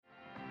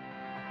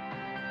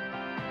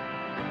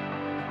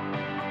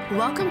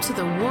Welcome to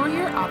the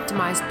Warrior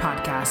Optimized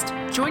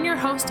podcast. Join your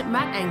host,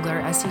 Matt Engler,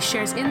 as he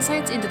shares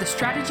insights into the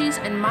strategies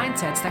and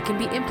mindsets that can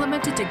be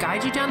implemented to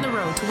guide you down the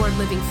road toward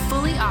living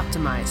fully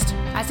optimized.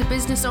 As a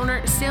business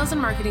owner, sales and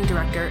marketing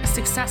director,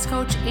 success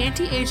coach,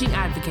 anti-aging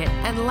advocate,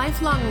 and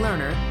lifelong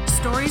learner,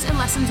 stories and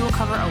lessons will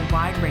cover a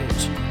wide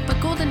range.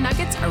 But golden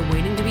nuggets are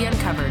waiting to be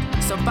uncovered,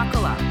 so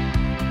buckle up.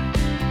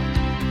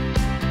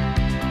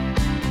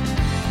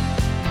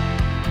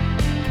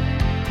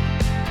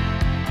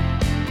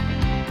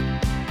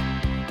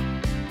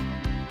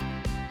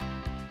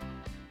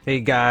 Hey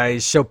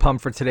guys, so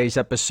pumped for today's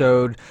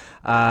episode.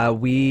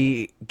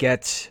 We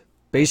get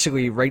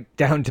basically right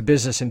down to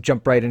business and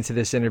jump right into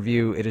this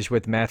interview. It is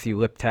with Matthew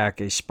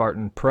Liptak, a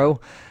Spartan Pro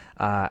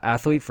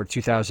athlete for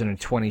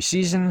 2020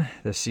 season,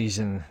 the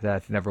season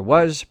that never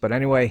was. But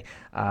anyway,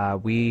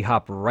 we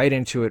hop right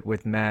into it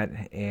with Matt,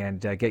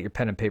 and get your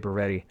pen and paper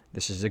ready.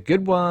 This is a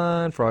good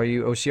one for all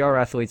you OCR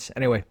athletes.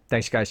 Anyway,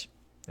 thanks guys.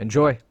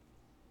 Enjoy.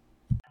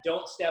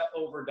 Don't step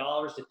over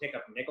dollars to pick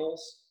up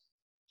nickels.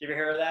 Did you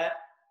ever hear of that?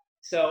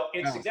 So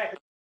it's exactly,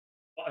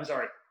 I'm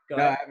sorry, go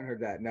ahead. I haven't heard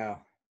that, no.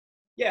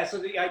 Yeah, so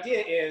the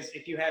idea is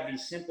if you have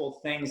these simple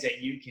things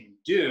that you can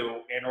do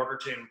in order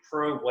to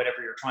improve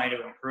whatever you're trying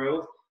to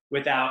improve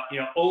without,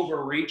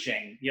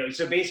 overreaching,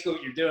 so basically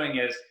what you're doing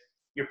is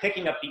you're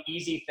picking up the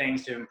easy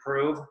things to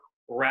improve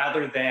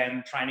rather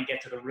than trying to get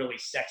to the really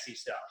sexy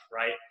stuff,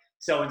 right?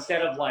 So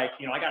instead of I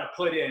got to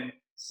put in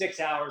 6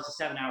 hours to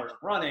 7 hours of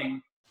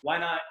running, why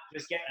not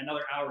just get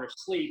another hour of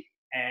sleep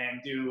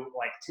and do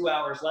 2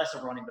 hours less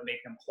of running, but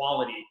make them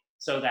quality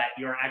so that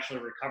you're actually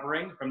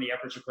recovering from the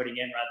efforts you're putting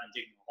in rather than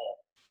digging a hole.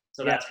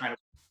 So that's kind of.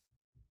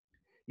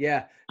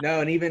 Yeah,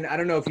 no, and even, I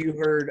don't know if you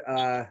heard,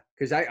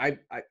 because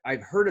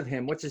I've heard of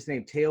him. What's his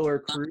name? Taylor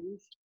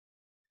Cruz?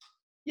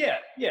 Yeah.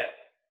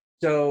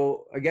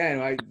 So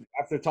again,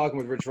 after talking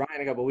with Rich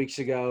Ryan a couple of weeks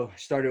ago,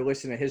 started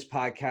listening to his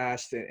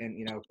podcast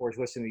and of course,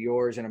 listening to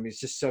yours. And I mean, it's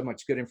just so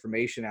much good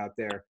information out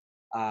there.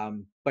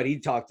 But he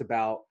talked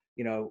about,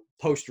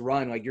 post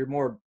run,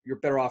 you're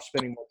better off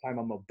spending more time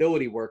on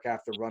mobility work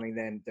after running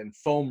than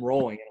foam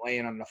rolling and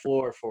laying on the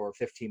floor for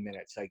 15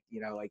 minutes.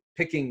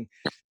 Picking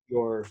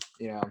your,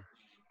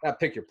 not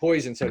pick your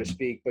poison, so to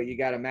speak, but you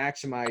got to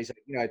maximize,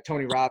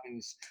 Tony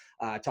Robbins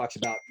talks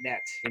about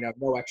net,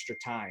 no extra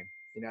time,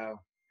 and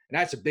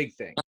that's a big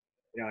thing,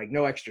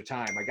 no extra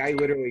time. I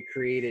literally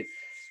created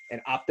an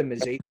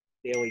optimization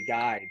daily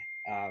guide,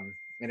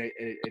 and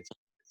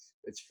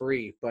it's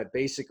free, but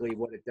basically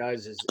what it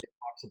does is it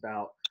talks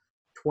about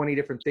 20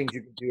 different things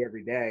you can do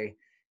every day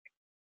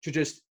to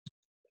just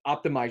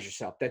optimize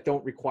yourself that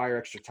don't require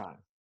extra time.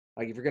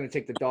 Like if you're going to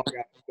take the dog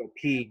out to go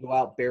pee, go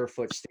out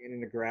barefoot, stand in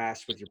the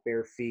grass with your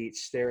bare feet,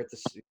 stare at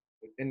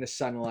in the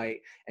sunlight,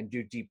 and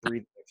do deep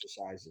breathing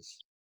exercises.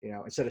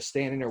 Instead of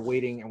standing there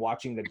waiting and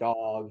watching the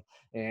dog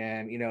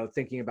and,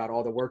 thinking about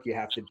all the work you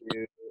have to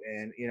do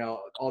and,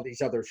 all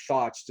these other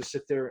thoughts, to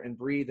sit there and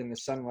breathe in the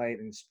sunlight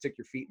and stick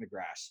your feet in the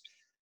grass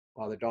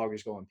while the dog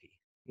is going pee.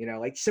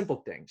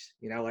 Simple things,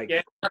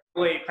 Yeah,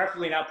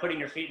 preferably not putting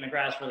your feet in the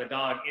grass where the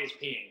dog is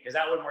peeing, because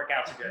that wouldn't work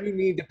out so good. You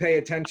need to pay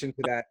attention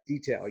to that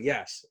detail.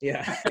 Yes.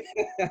 Yeah.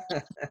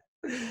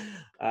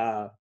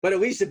 But at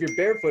least if you're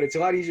barefoot, it's a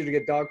lot easier to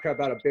get dog crap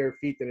out of bare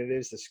feet than it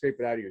is to scrape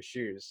it out of your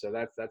shoes. So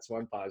that's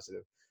one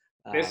positive.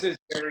 This is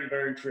very,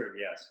 very true.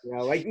 Yes.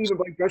 Even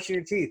brushing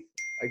your teeth,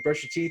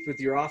 brush your teeth with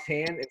your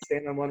offhand and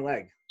stand on one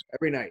leg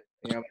every night.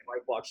 My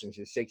wife walks and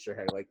she shakes her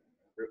head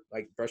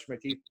brush my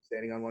teeth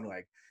standing on one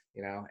leg.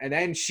 And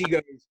then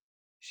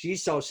she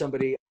saw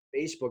somebody on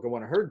Facebook in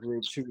one of her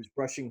groups who was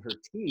brushing her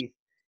teeth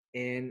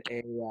in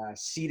a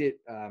seated,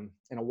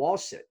 in a wall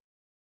sit.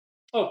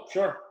 Oh,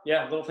 sure.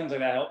 Yeah. Little things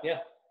like that help. Yeah.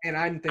 And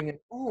I'm thinking,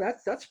 oh,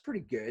 that's pretty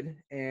good.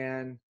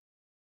 And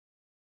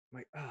I'm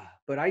like,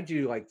 but I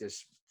do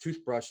this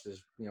toothbrush, this,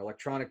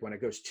 electronic one.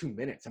 It goes 2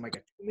 minutes. I'm like,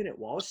 a 2-minute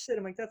wall sit?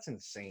 I'm like, that's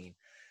insane.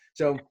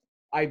 So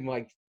I'm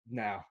like,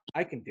 no,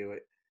 I can do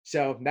it.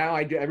 So now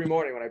I do every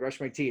morning when I brush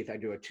my teeth, I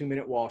do a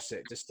 2-minute wall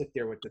sit, just sit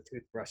there with the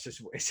toothbrush.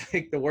 It's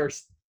the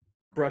worst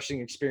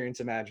brushing experience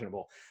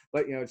imaginable,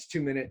 but it's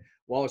 2-minute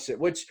wall sit,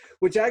 which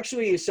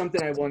actually is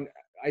something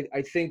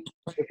I think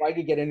if I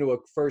could get into a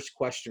first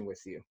question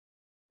with you.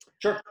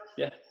 Sure.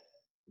 Yeah.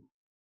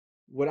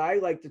 What I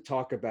like to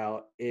talk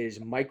about is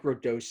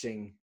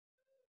microdosing.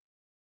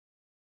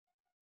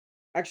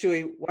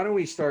 Actually, why don't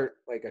we start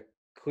a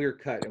clear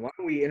cut, and why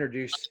don't we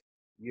introduce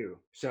you?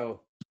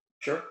 So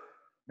sure.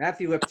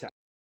 Matthew Liptak,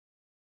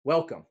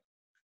 welcome.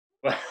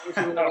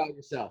 About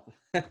yourself.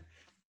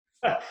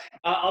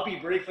 I'll be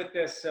brief with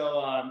this. So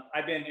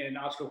I've been in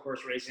obstacle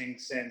course racing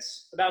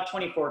since about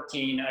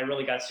 2014. I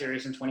really got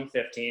serious in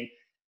 2015.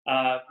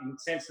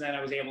 Since then,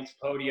 I was able to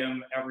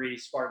podium every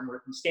Spartan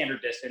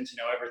standard distance,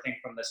 everything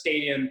from the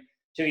stadium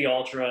to the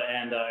ultra,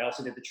 and I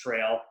also did the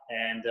trail.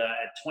 And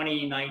at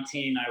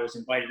 2019, I was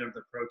invited into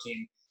the pro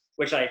team,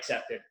 which I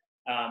accepted.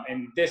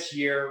 And this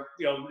year,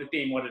 it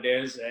being what it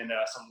is and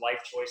some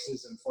life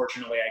choices,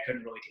 unfortunately, I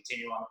couldn't really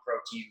continue on the pro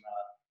team.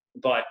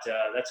 But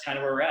that's kind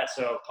of where we're at.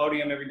 So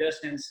podium every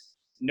distance,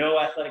 no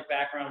athletic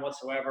background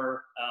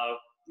whatsoever.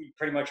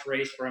 pretty much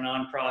raced for a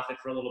nonprofit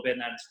for a little bit,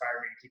 and that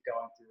inspired me to keep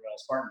going through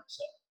Spartan.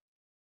 So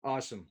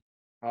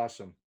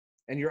Awesome.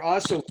 And you're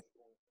also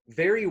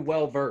very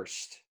well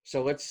versed.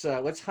 So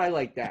let's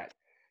highlight that.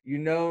 You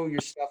know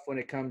your stuff when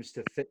it comes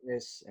to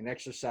fitness and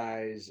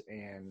exercise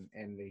and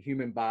the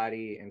human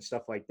body and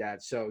stuff like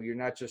that. So you're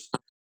not just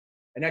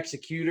an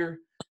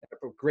executor,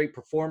 a great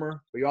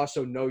performer, but you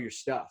also know your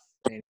stuff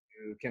and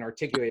you can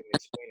articulate and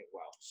explain it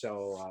well.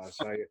 So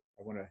I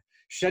want to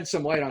shed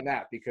some light on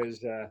that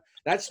because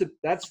that's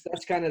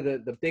kind of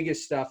the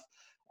biggest stuff.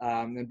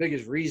 The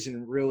biggest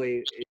reason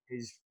really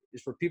is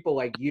for people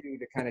like you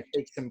to kind of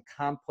take some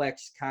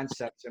complex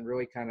concepts and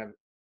really kind of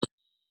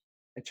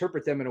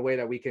interpret them in a way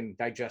that we can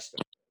digest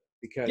them.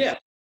 Because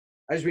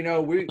as we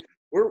know,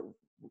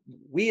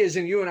 we as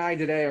in you and I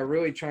today are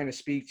really trying to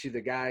speak to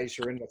the guys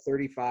who are in the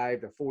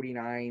 35 to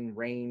 49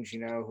 range, you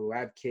know, who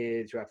have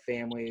kids, who have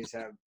families,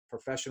 have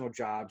professional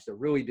jobs. They're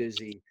really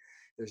busy.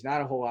 There's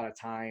not a whole lot of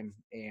time,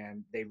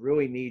 and they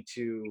really need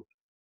to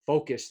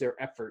focus their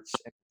efforts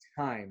and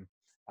time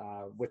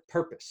with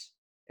purpose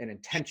and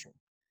intention.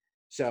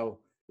 So,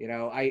 you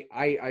know,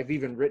 I've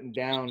even written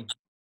down,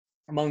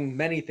 among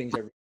many things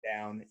I've written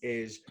down,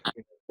 is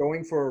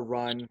going for a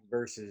run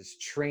versus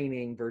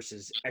training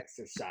versus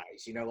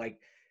exercise. You know, like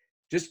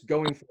just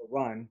going for a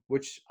run,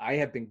 which I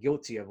have been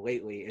guilty of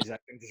lately, is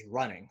I've been just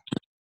running.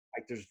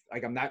 I'm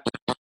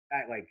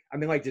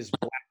in like this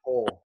black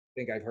hole. I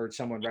think I've heard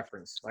someone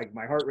reference. Like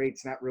my heart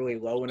rate's not really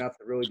low enough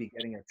to really be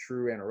getting a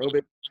true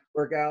anaerobic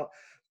workout,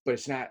 but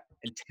it's not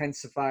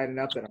intensified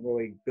enough that I'm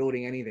really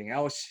building anything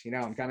else. You know,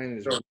 I'm kind of in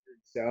this weird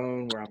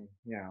zone where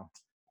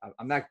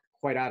I'm not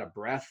quite out of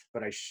breath,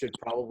 but I should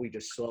probably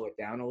just slow it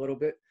down a little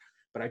bit.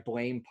 But I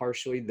blame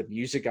partially the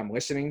music I'm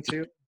listening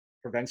to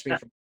prevents me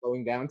from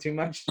slowing down too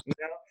much. You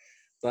know,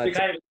 but it's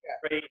kind of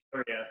great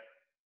for you.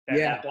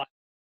 That black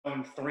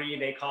zone 3,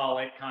 they call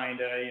it,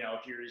 kind of. You know,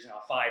 if you're using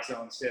a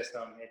 5-zone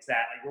system, it's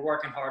that like you're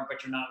working hard,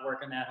 but you're not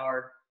working that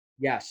hard.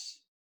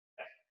 Yes.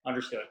 Okay.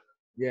 Understood.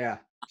 Yeah.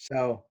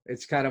 So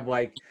it's kind of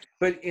like,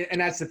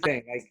 and that's the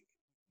thing, like,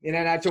 and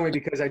that's only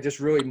because I just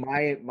really,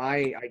 my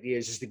idea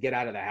is just to get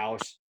out of the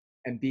house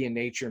and be in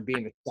nature and be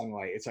in the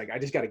sunlight. It's like, I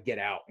just got to get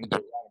out and go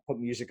out and put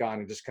music on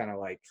and just kind of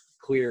like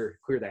clear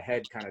the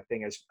head kind of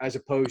thing, as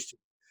opposed to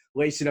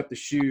lacing up the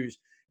shoes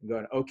and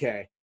going,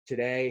 okay,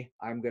 today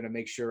I'm going to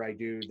make sure I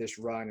do this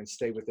run and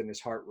stay within this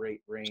heart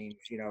rate range,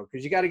 you know,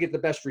 because you got to get the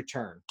best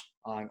return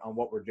on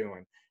what we're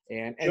doing.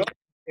 And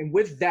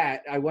with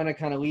that, I want to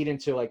kind of lead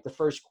into like the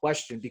first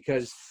question,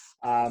 because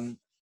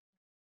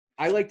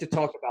I like to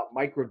talk about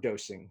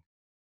microdosing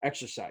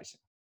exercising.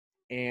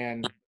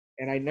 And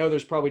I know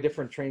there's probably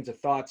different trains of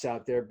thoughts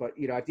out there, but,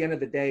 you know, at the end of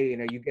the day, you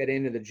know, you get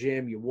into the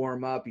gym, you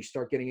warm up, you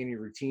start getting in your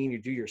routine, you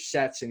do your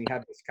sets, and you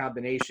have this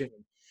combination,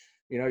 and,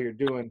 you know, you're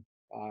doing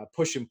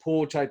push and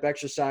pull type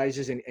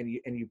exercises, and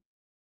you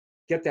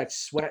get that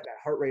sweat, that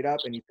heart rate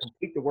up, and you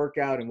complete the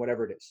workout in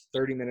whatever it is,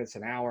 30 minutes,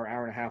 an hour,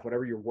 hour and a half,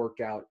 whatever your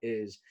workout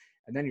is,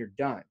 and then you're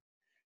done.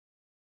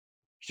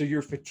 So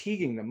you're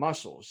fatiguing the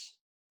muscles.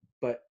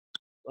 But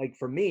like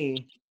for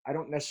me, I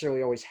don't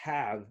necessarily always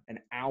have an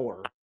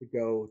hour to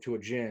go to a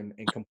gym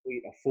and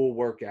complete a full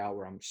workout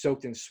where I'm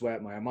soaked in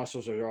sweat. My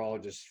muscles are all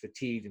just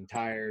fatigued and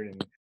tired.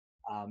 And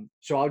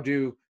so I'll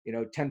do, you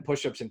know, 10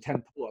 push-ups and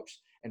 10 pull-ups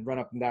and run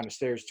up and down the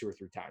stairs 2 or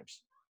 3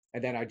 times.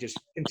 And then I just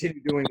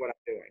continue doing what I'm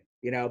doing,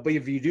 you know. But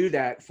if you do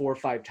that 4 or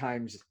 5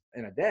 times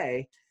in a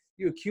day,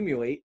 you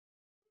accumulate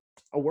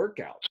a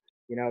workout,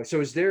 you know.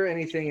 So is there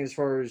anything as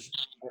far as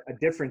a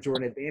difference or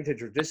an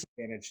advantage or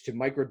disadvantage to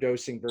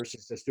microdosing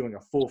versus just doing a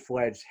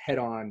full-fledged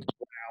head-on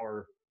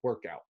 1-hour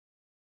workout?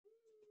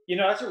 You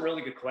know, that's a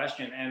really good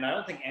question. And I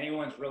don't think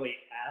anyone's really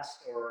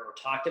asked or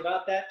talked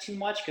about that too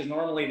much, because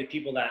normally the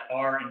people that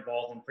are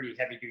involved in pretty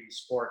heavy duty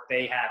sport,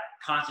 they have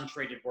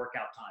concentrated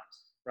workout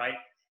times, right?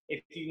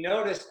 If you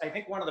notice, I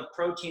think one of the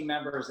pro team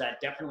members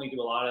that definitely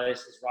do a lot of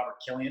this is Robert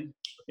Killian.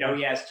 You know,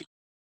 he has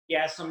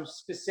some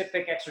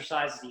specific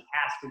exercises he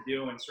has to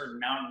do and certain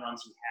mountain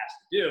runs he has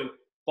to do,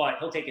 but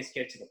he'll take his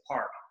kid to the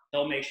park.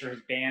 He'll make sure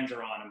his bands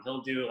are on him.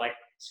 He'll do like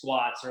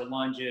squats or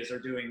lunges or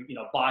doing, you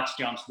know, box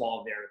jumps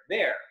while they're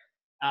there.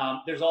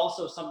 There's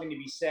also something to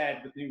be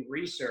said with new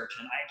research,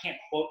 and I can't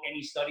quote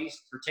any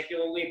studies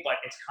particularly, but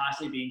it's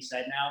constantly being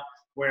said now,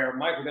 where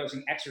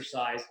microdosing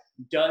exercise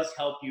does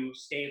help you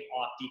stave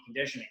off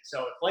deconditioning.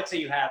 So if, let's say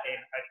you have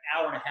an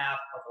hour and a half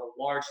of a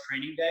large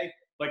training day,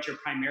 but you're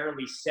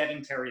primarily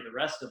sedentary the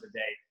rest of the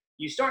day,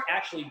 you start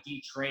actually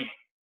detraining.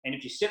 And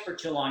if you sit for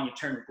too long, you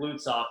turn your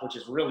glutes off, which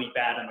is really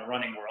bad in the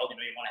running world. You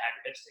know, you want to have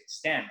your hips to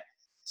extend.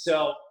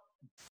 So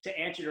to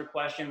answer your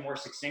question more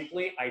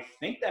succinctly, I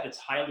think that it's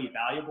highly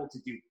valuable to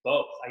do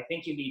both. I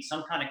think you need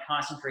some kind of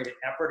concentrated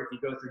effort. If you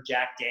go through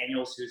Jack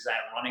Daniels, who's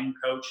that running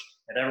coach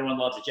that everyone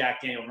loves, the Jack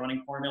Daniels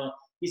running formula,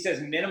 he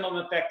says minimum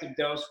effective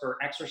dose for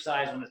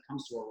exercise when it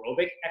comes to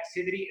aerobic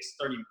activity is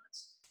 30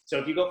 minutes. So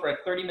if you go for a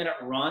 30-minute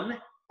run,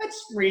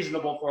 that's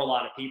reasonable for a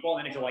lot of people.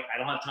 And if you're like, I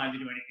don't have time to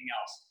do anything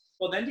else,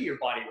 well, then do your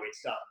body weight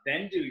stuff.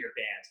 Then do your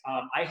bands.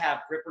 I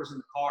have grippers in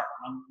the car.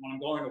 When I'm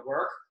going to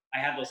work, I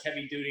have those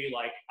heavy duty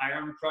like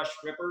Iron Crush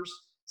grippers.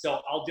 So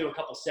I'll do a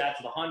couple sets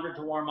of 100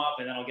 to warm up,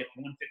 and then I'll get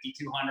 150,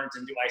 200s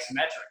and do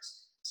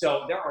isometrics.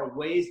 So there are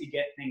ways to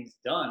get things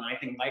done. I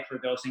think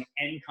microdosing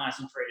and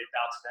concentrated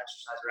bouts of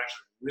exercise are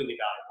actually really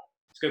valuable.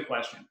 It's a good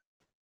question.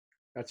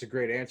 That's a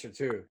great answer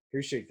too.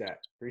 Appreciate that.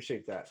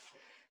 Appreciate that.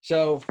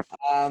 So,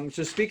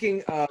 so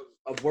speaking of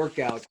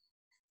workouts,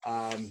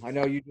 I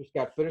know you just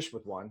got finished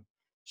with one.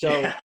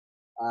 So,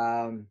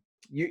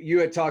 you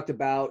had talked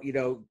about,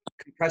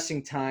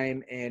 compressing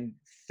time and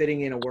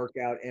fitting in a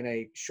workout in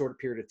a short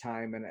period of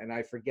time. And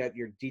I forget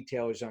your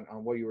details on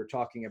what you were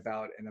talking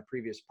about in a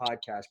previous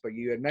podcast, but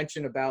you had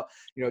mentioned about,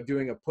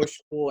 doing a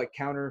push-pull, like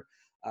counter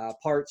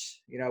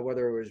parts,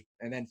 whether it was,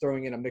 and then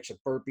throwing in a mix of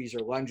burpees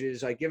or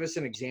lunges. Like, give us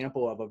an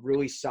example of a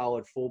really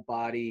solid full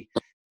body,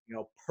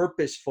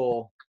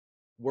 purposeful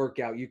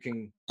workout you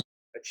can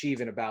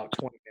achieve in about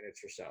 20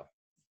 minutes or so.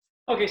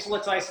 Okay, so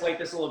let's isolate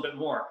this a little bit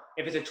more.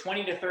 If it's a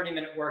 20 to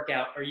 30-minute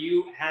workout, are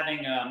you having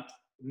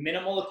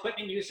minimal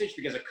equipment usage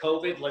because of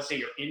COVID? Let's say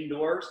you're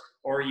indoors,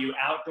 or are you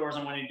outdoors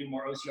and wanting to do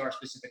more OCR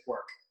specific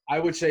work? I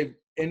would say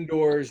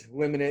indoors,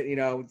 limited,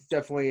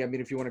 definitely. I mean,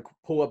 if you want to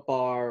pull up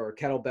bar or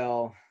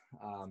kettlebell,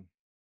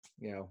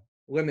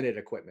 limited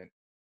equipment.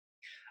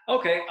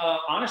 Okay,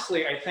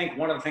 honestly, I think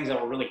one of the things that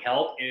will really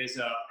help is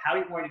how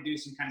you're going to do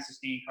some kind of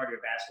sustained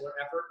cardiovascular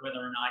effort, whether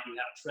or not you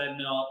have a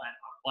treadmill,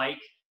 a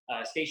bike,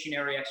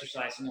 stationary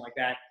exercise, something like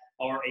that,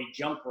 or a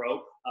jump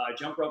rope.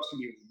 Jump ropes can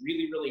be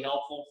really, really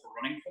helpful for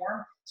running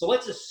form. So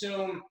let's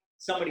assume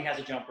somebody has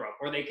a jump rope,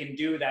 or they can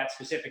do that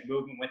specific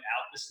movement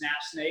without the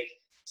snap snake.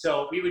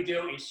 So we would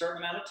do a certain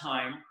amount of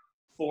time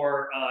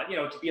for,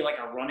 to be like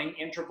a running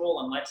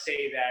interval. And let's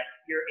say that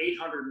your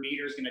 800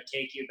 meters is going to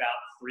take you about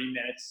 3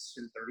 minutes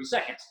and 30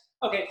 seconds.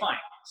 Okay, fine.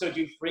 So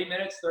do 3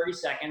 minutes, 30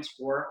 seconds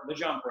for the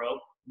jump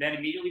rope, then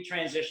immediately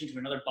transition to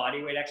another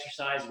bodyweight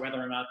exercise,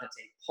 whether or not that's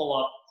a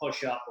pull-up,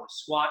 push-up, or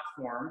squat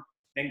form.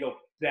 Then go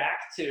back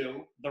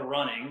to the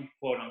running,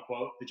 quote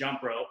unquote, the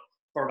jump rope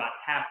for about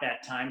half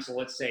that time. So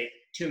let's say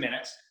 2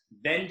 minutes.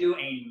 Then do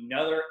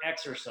another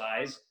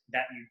exercise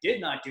that you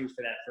did not do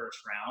for that first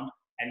round,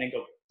 and then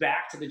go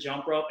back to the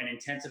jump rope and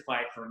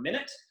intensify it for a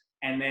minute,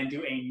 and then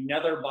do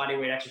another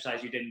bodyweight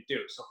exercise you didn't do.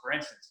 So for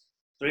instance,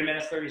 3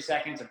 minutes, 30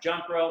 seconds of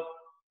jump rope,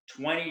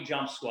 20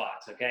 jump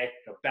squats, okay?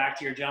 Go back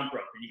to your jump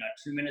rope, and you got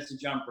 2 minutes of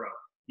jump rope.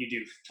 You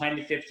do 10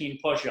 to 15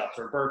 push-ups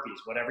or burpees,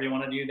 whatever you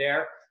want to do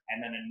there,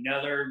 and then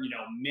another,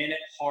 minute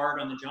hard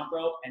on the jump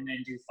rope, and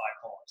then do 5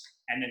 pull-ups.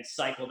 And then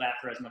cycle that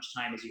for as much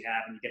time as you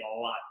have, and you get a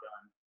lot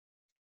done.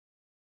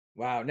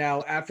 Wow.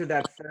 Now, after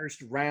that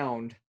first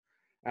round,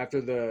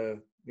 after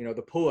the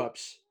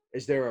pull-ups,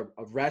 is there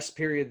a rest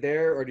period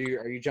there, or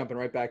are you jumping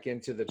right back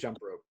into the jump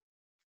rope?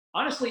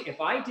 Honestly, if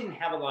I didn't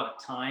have a lot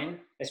of time,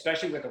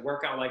 especially with a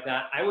workout like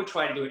that, I would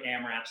try to do it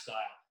AMRAP style,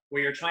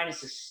 where you're trying to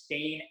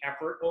sustain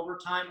effort over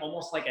time,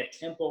 almost like a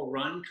tempo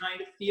run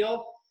kind of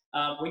feel.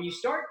 When you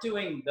start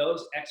doing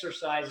those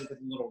exercises with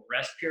a little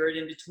rest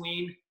period in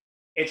between,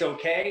 it's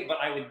okay, but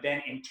I would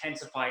then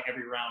intensify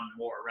every round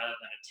more rather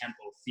than a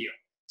tempo feel.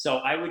 So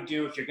I would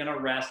do, if you're going to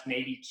rest,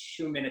 maybe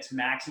 2 minutes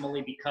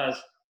maximally,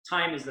 because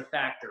time is the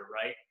factor,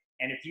 right?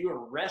 And if you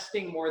are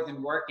resting more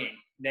than working,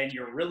 then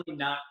you're really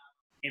not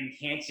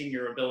enhancing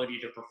your ability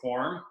to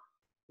perform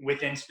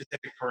within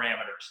specific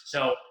parameters.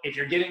 So if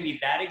you're giving me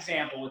that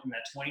example within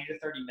that 20 to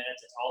 30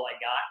 minutes, that's all I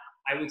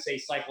got, I would say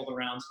cycle the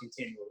rounds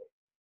continually.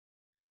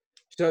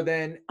 So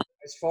then,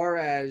 as far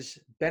as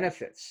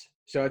benefits,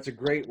 so it's a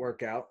great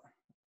workout.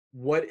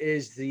 How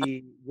does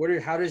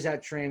that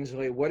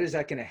translate? What is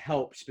that going to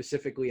help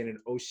specifically in an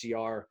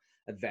OCR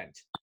event?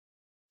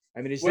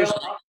 I mean, is this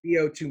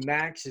VO2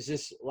 max? Is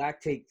this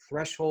lactate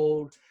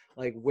threshold?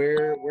 Like,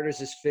 where does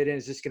this fit in?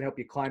 Is this going to help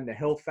you climb the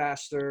hill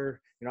faster?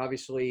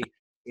 Obviously,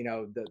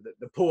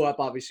 the pull up,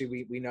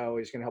 obviously we know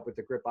is going to help with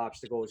the grip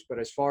obstacles, but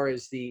as far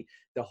as the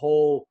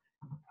whole,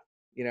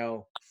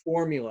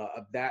 formula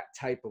of that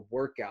type of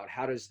workout,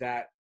 how does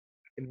that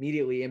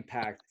immediately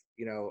impact,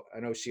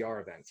 an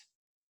OCR event?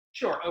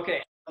 Sure.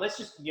 Okay. Let's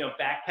just,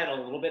 backpedal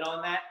a little bit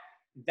on that.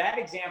 That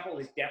example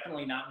is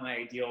definitely not my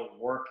ideal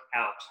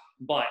workout,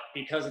 but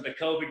because of the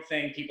COVID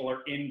thing, people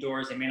are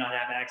indoors. They may not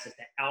have access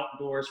to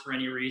outdoors for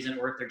any reason,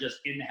 or if they're just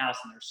in the house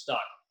and they're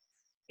stuck.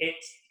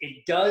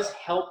 It does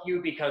help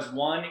you because,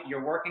 one,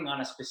 you're working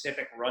on a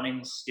specific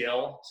running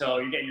skill. So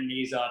you're getting your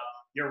knees up.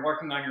 You're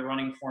working on your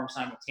running form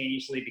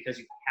simultaneously because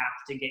you have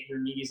to get your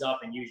knees up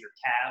and use your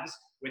calves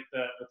with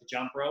the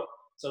jump rope.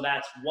 So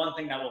that's one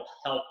thing that will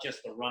help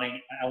just the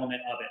running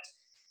element of it.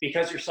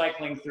 Because you're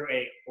cycling through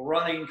a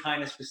running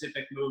kind of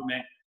specific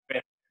movement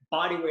with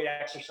bodyweight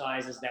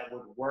exercises that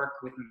would work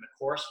within the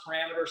course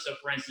parameter. So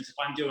for instance, if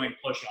I'm doing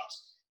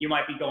push-ups, you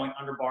might be going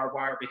under barbed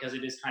wire because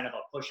it is kind of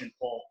a push and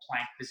pull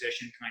plank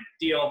position kind of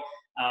deal.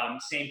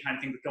 Same kind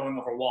of thing with going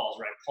over walls,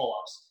 right?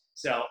 Pull-ups.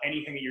 So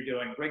anything that you're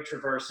doing, rig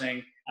traversing,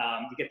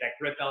 you get that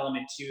grip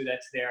element too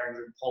that's there, and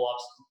your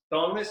pull-ups.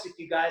 Bonus if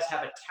you guys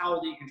have a towel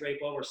that you can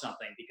drape over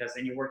something, because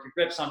then you work your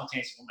grip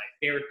simultaneously. One of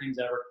my favorite things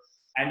ever.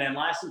 And then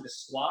lastly, the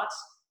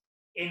squats.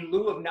 in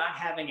lieu of not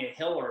having a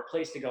hill or a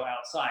place to go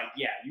outside,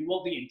 yeah, you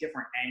will be in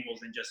different angles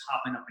than just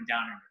hopping up and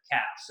down in your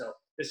calf. So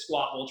the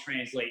squat will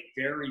translate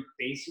very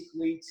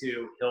basically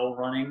to hill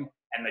running,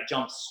 and the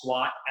jump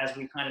squat, as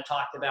we kind of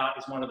talked about,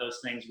 is one of those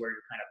things where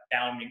you're kind of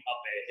bounding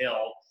up a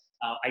hill.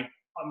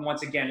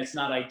 Once again, it's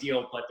not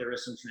ideal, but there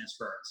is some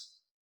transference.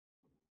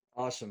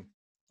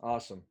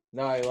 Awesome.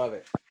 No, I love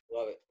it.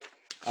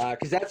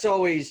 Because that's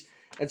always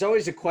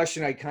a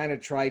question I kind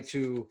of try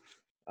to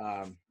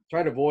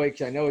avoid,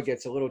 because I know it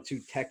gets a little too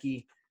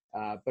techy.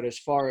 But as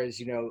far as,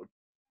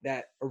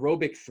 that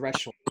aerobic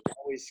threshold,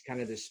 always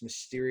kind of this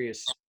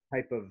mysterious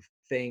type of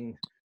thing,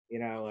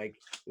 like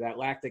that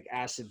lactic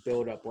acid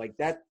buildup, like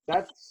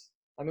that's,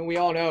 I mean, we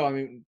all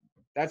know,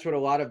 that's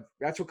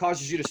what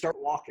causes you to start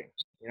walking.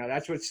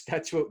 That's what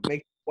makes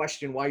you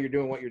question why you're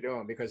doing what you're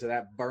doing, because of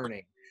that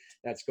burning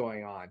that's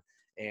going on.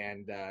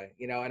 And,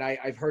 and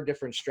I've heard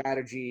different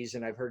strategies,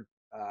 and I've heard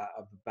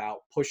about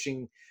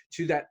pushing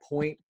to that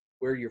point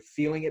where you're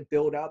feeling it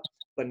build up,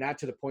 but not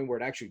to the point where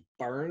it actually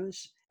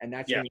burns. And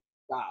that's when you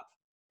stop.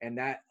 And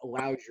that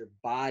allows your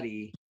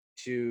body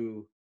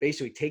to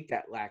basically take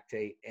that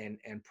lactate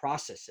and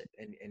process it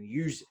and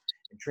use it,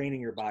 and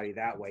training your body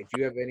that way. Do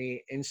you have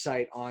any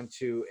insight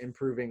onto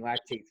improving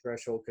lactate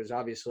threshold? Because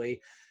obviously,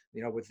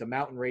 with the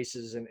mountain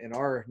races in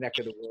our neck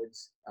of the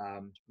woods,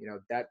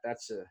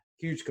 that's a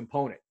huge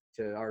component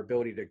to our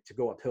ability to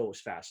go up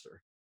hills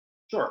faster.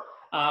 Sure.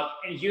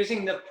 And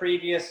using the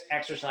previous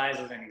exercise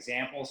as an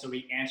example, so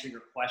we answered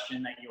your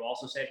question that you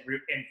also said,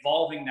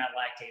 involving that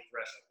lactate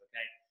threshold,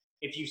 okay?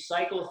 If you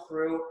cycle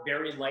through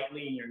very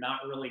lightly and you're not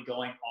really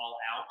going all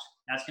out,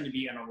 that's going to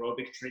be an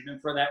aerobic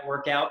treatment for that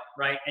workout,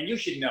 right? And you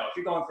should know, if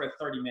you're going for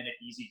a 30-minute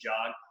easy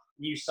jog,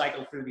 you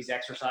cycle through these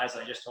exercises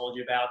I just told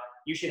you about,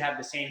 you should have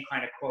the same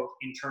kind of, quote,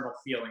 internal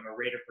feeling or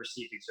rate of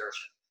perceived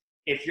exertion.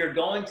 If you're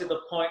going to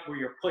the point where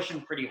you're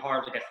pushing pretty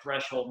hard, like a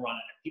threshold run,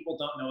 and if people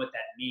don't know what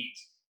that means,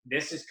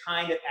 this is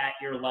kind of at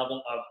your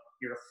level of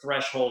your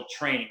threshold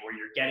training, where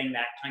you're getting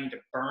that kind of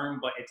burn,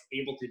 but it's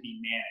able to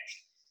be managed.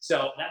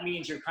 So that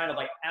means you're kind of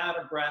like out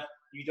of breath.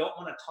 You don't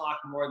want to talk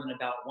more than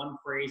about one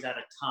phrase at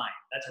a time.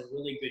 That's a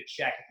really good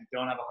check if you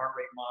don't have a heart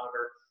rate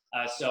monitor.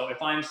 So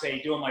if I'm,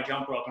 say, doing my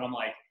jump rope and I'm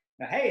like,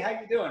 hey, how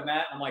you doing,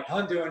 Matt? I'm like,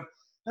 I'm doing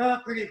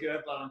pretty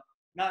good, but I'm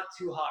not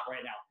too hot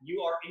right now.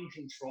 You are in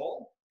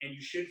control, and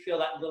you should feel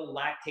that little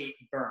lactate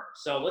burn.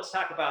 So let's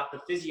talk about the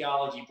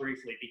physiology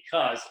briefly,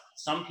 because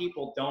some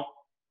people don't,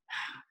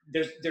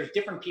 there's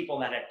different people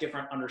that have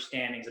different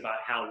understandings about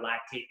how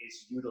lactate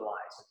is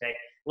utilized, okay?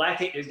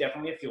 Lactate is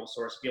definitely a fuel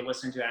source. If you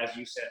listen to, as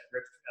you said,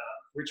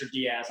 Richard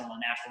Diaz on the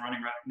Natural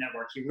Running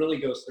Network, he really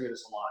goes through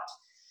this a lot.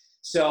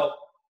 So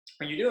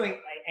when you're doing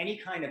any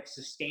kind of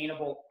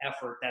sustainable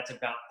effort that's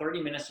about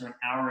 30 minutes or an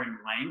hour in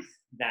length,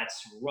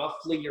 that's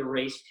roughly your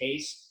race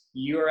pace,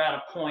 you're at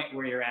a point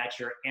where you're at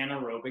your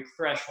anaerobic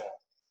threshold.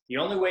 The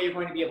only way you're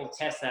going to be able to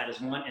test that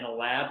is, one, in a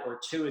lab, or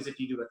two, is if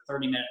you do a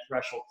 30-minute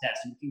threshold test.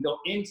 And you can go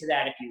into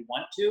that if you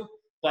want to,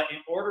 but in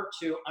order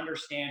to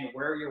understand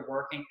where you're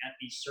working at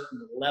these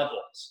certain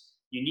levels,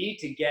 you need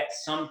to get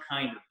some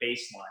kind of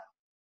baseline.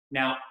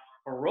 Now,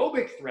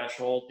 aerobic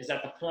threshold is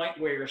at the point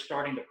where you're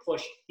starting to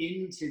push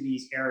into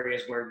these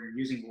areas where you're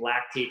using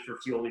lactate for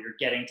fuel, you're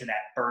getting to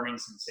that burning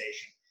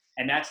sensation.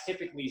 And that's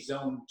typically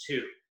zone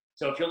 2.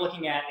 So if you're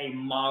looking at a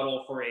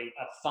model for a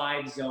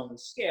 5-zone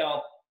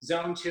scale,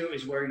 zone 2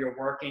 is where you're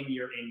working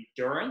your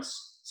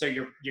endurance. So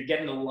you're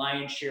getting the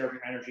lion's share of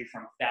your energy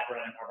from fat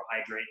rather than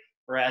carbohydrate.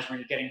 Whereas when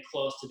you're getting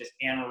close to this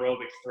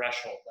anaerobic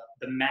threshold,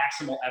 the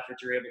maximal effort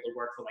you're able to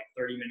work for like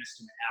 30 minutes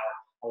to an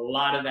hour, a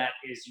lot of that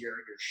is your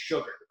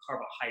sugar, the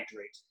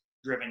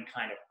carbohydrate-driven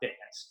kind of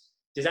fitness.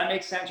 Does that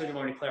make sense, or do you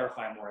want me to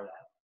clarify more of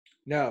that?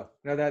 No,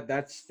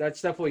 that's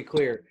definitely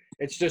clear.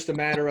 It's just a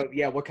matter of,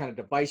 what kind of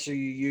device are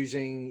you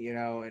using,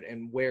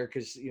 and where,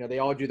 because, they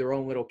all do their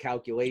own little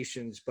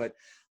calculations, but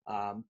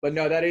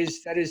no, that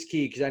is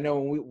key. Because I know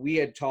when we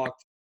had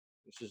talked,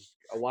 this is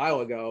a while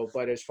ago,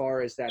 but as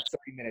far as that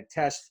 30-minute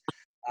test,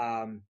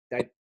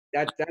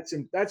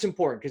 that's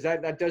important, because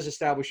that does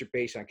establish your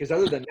baseline. Because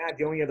other than that,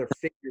 the only other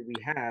figure we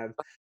have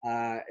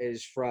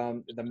is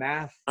from the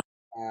math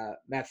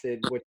method,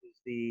 which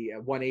is the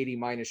 180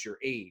 minus your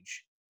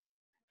age,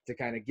 to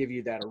kind of give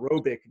you that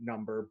aerobic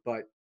number.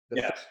 But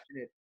the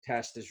 30-minute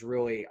test is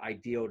really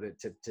ideal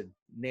to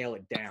nail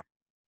it down.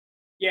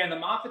 Yeah, and the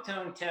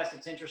Maffetone test,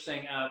 it's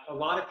interesting. A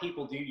lot of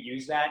people do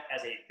use that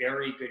as a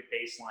very good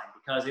baseline,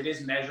 because it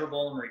is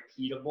measurable and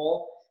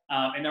repeatable.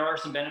 And there are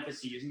some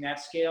benefits to using that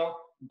scale,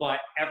 but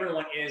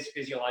everyone is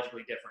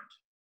physiologically different.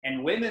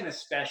 And women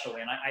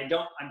especially, and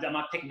I'm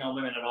not picking on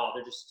women at all.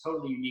 They're just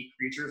totally unique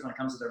creatures when it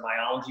comes to their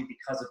biology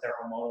because of their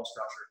hormonal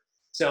structure.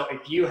 So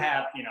if you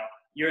have,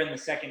 you're in the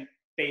second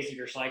phase of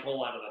your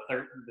cycle out of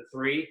the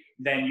 3,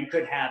 then you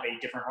could have a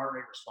different heart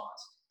rate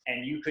response.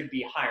 And you could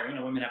be higher.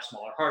 Women have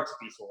smaller hearts, it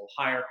beats a little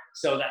higher.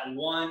 So that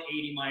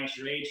 180 minus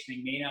your age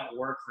thing may not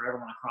work for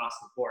everyone across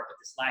the board. But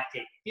this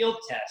lactate field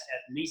test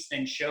at least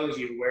then shows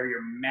you where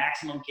your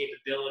maximum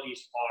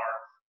capabilities are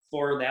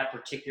for that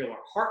particular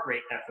heart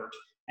rate effort.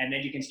 And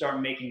then you can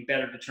start making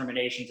better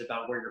determinations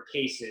about where your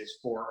pace is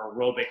for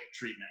aerobic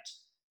treatment.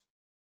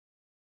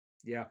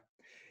 Yeah.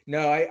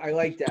 No, I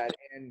like that.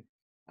 And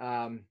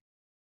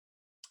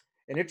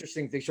an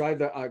interesting thing. So I have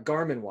a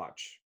Garmin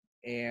watch,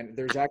 and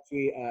there's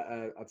actually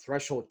a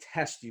threshold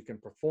test you can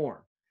perform.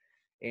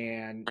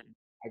 And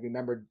I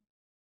remember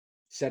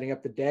setting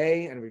up the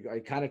day, and I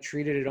kind of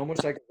treated it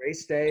almost like a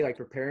race day, like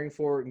preparing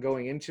for it and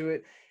going into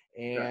it.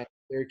 And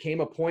there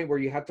came a point where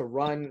you have to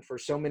run for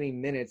so many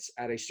minutes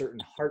at a certain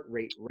heart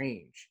rate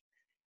range.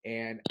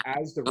 And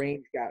as the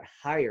range got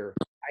higher,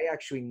 I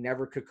actually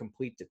never could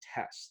complete the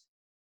test.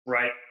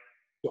 Right.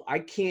 So I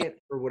can't,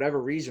 for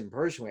whatever reason,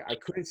 personally, I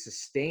couldn't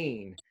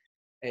sustain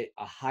a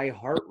high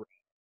heart rate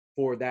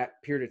for that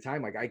period of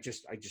time. Like I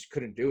just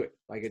couldn't do it.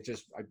 Like it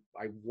just,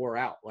 I wore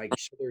out. Like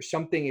so there's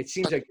something, it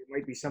seems like there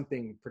might be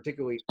something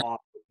particularly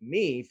off with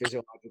me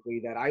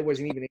physiologically that I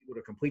wasn't even able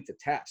to complete the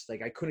test.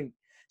 Like I couldn't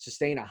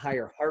sustain a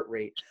higher heart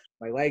rate.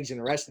 My legs and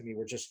the rest of me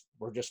were just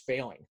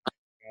failing.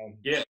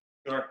 Yeah,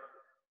 sure.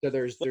 So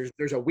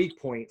there's a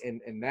weak point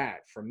in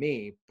that for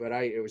me, but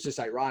it was just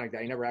ironic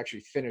that I never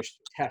actually finished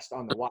the test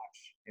on the watch.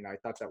 You know, I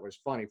thought that was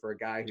funny for a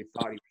guy who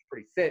thought he was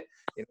pretty fit.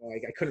 You know,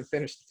 like I couldn't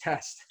finish the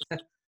test.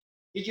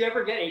 Did you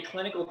ever get a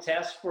clinical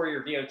test for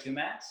your VO2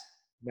 max?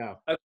 No.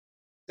 Okay.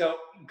 So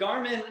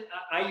Garmin,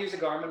 I use a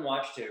Garmin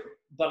watch too,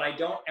 but I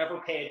don't ever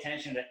pay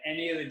attention to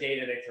any of the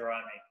data they throw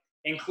at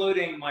me,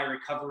 including my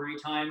recovery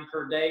time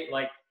per day.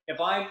 Like if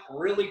I'm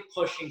really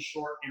pushing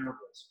short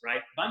intervals, right?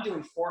 If I'm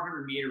doing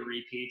 400-meter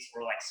repeats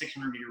or like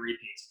 600-meter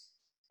repeats,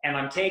 and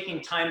I'm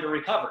taking time to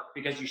recover,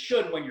 because you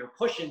should when you're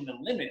pushing the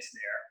limits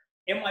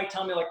there, it might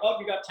tell me like, oh,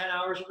 you got 10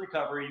 hours of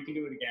recovery, you can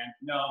do it again.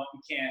 No, you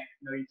can't.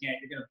 No, you can't.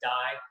 You're going to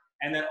die.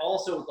 And then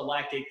also with the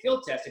lactate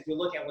field test, if you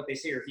look at what they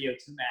say your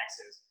VO2 max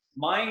is,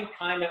 mine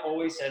kind of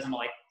always says I'm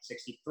like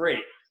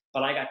 63,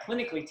 but I got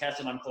clinically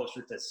tested, I'm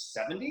closer to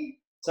 70.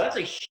 So that's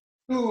a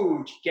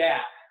huge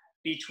gap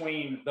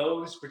between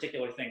those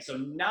particular things. So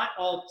not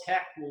all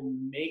tech will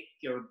make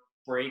or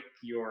break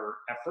your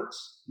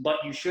efforts, but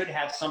you should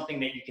have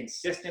something that you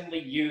consistently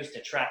use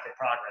to track your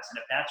progress. And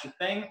if that's your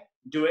thing,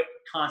 do it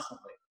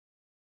constantly.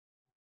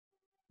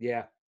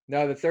 Yeah.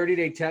 No, the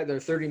 30-day test, the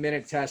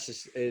 30-minute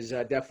test is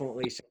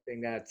definitely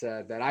something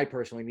that I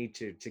personally need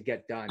to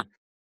get done.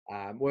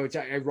 What's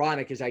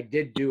ironic is I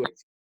did do it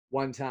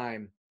one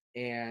time,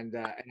 and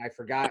I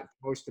forgot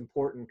the most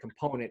important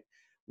component,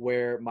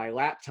 where my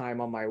lap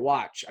time on my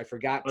watch, I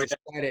forgot to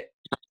set it,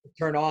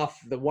 turn off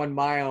the 1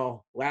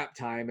 mile lap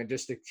time, and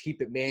just to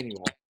keep it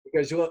manual.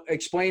 Because you'll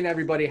explain to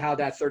everybody how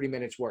that 30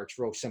 minutes works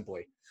real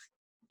simply.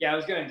 Yeah, I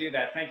was going to do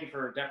that. Thank you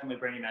for definitely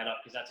bringing that up,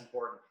 because that's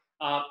important.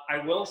 I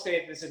will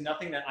say this is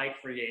nothing that I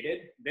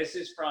created. This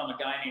is from a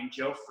guy named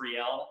Joe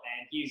Friel,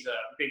 and he's a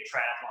big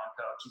triathlon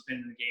coach. He's been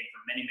in the game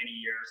for many, many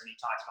years, and he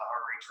talks about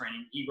heart rate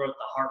training. He wrote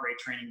the heart rate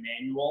training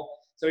manual,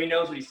 so he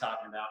knows what he's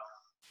talking about.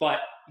 But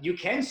you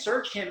can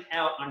search him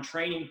out on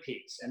Training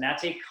Peaks, and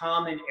that's a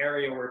common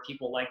area where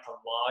people like to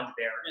log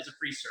it's a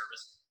free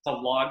service, to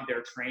log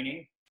their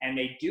training. And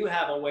they do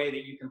have a way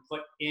that you can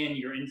put in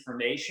your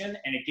information,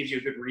 and it gives you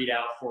a good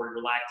readout for your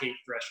lactate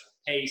threshold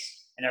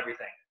pace and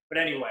everything. But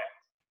anyway,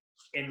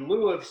 in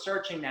lieu of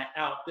searching that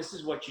out, this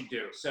is what you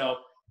do. So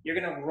you're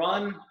going to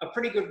run a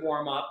pretty good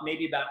warm up,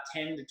 maybe about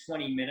 10 to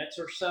 20 minutes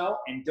or so,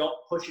 and don't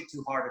push it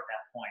too hard at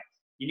that point.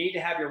 You need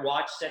to have your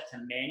watch set to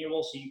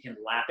manual so you can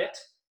lap it.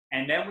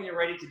 And then when you're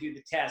ready to do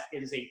the test,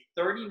 it is a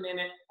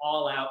 30-minute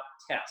all-out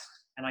test.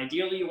 And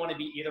ideally, you want to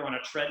be either on a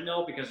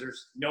treadmill because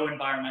there's no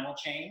environmental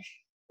change,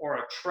 or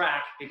a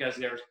track because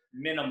there's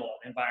minimal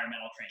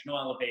environmental change, no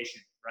elevation,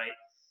 right?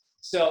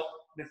 So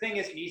the thing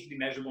is, it needs to be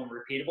measurable and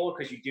repeatable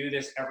because you do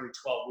this every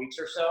 12 weeks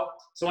or so.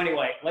 So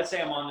anyway, let's say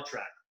I'm on the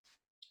track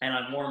and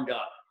I'm warmed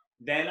up.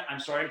 Then I'm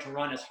starting to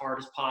run as hard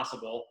as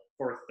possible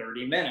for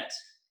 30 minutes.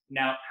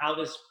 Now, how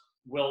this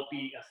will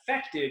be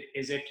affected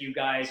is if you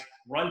guys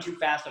run too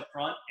fast up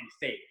front and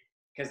fade,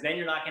 because then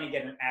you're not going to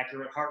get an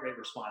accurate heart rate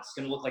response. It's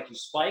going to look like you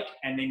spike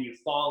and then you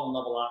fall and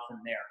level out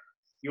from there.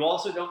 You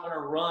also don't want to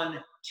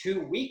run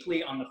too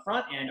weakly on the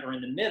front end or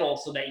in the middle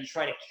so that you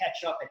try to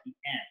catch up at the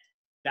end.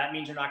 That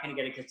means you're not going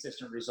to get a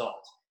consistent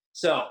result.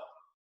 So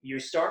you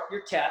start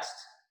your test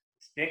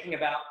thinking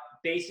about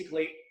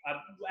basically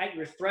at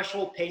your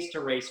threshold pace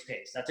to race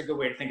pace. That's a good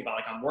way to think about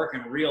it. Like, I'm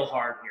working real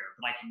hard here,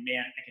 but I can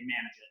manage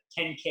it.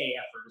 10K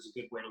effort is a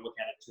good way to look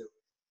at it too.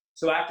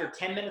 So after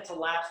 10 minutes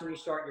elapsed when you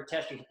start your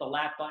test, you hit the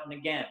lap button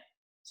again.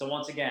 So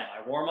once again,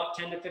 I warm up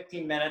 10 to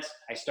 15 minutes.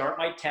 I start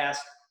my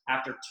test.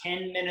 After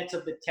 10 minutes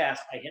of the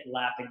test, I hit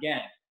lap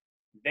again.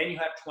 Then you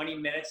have 20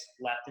 minutes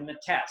left in the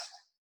test.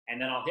 And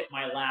then I'll hit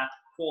my lap,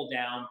 cool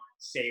down,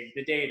 save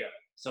the data.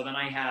 So then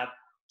I have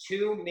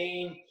two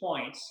main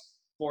points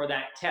for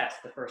that test,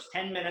 the first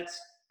 10 minutes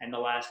and the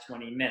last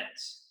 20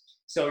 minutes.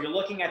 So you're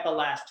looking at the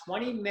last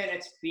 20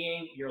 minutes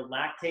being your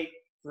lactate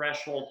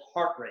threshold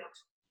heart rate.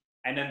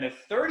 And then the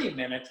 30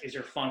 minutes is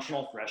your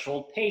functional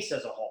threshold pace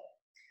as a whole.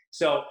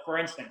 So for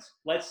instance,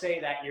 let's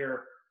say that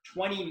your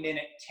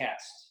 20-minute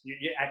test,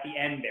 at the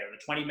end there,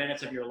 the 20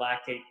 minutes of your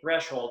lactate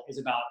threshold is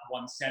about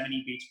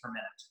 170 beats per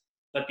minute.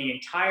 but the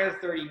entire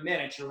 30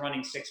 minutes you're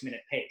running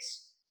 6-minute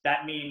pace.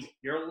 That means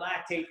your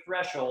lactate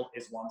threshold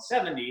is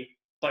 170,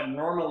 but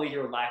normally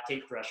your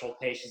lactate threshold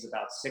pace is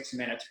about 6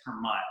 minutes per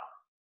mile.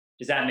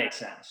 Does that make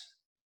sense?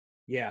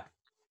 Yeah.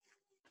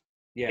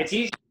 Yeah. It's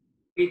easier to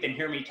read than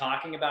hear me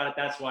talking about it.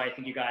 That's why I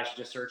think you guys should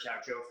just search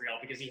out Joe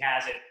Friel, because he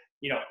has it,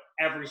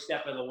 every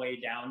step of the way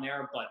down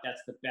there, but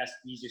that's the best,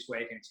 easiest way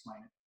I can explain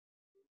it.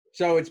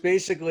 So it's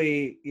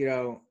basically,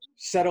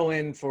 settle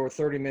in for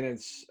 30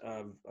 minutes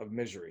of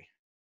misery.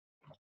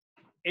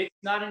 It's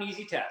not an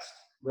easy test,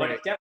 right. But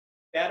it's definitely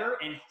better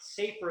and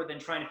safer than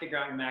trying to figure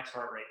out your max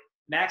heart rate.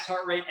 Max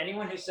heart rate,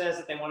 anyone who says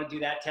that they want to do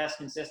that test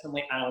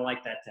consistently, I don't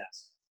like that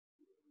test.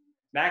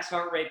 Max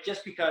heart rate,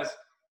 just because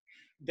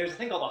there's a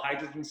thing called a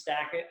hydrogen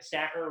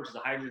stacker, which is a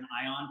hydrogen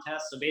ion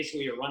test. So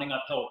basically you're running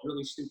uphill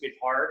really stupid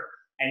hard,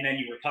 and then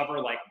you recover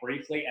like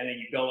briefly, and then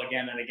you go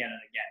again and again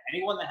and again.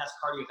 Anyone that has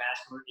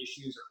cardiovascular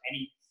issues or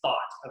any thought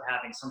of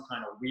having some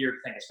kind of weird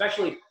thing,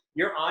 especially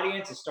your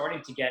audience is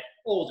starting to get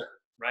older,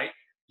 right?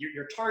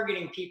 You're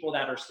targeting people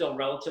that are still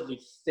relatively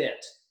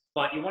fit,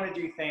 but you want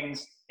to do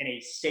things in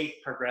a safe,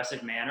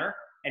 progressive manner.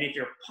 And if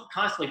you're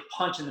constantly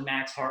punching the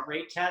max heart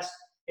rate test,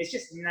 it's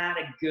just not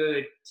a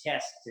good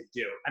test to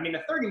do. I mean,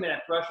 the 30-minute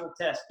threshold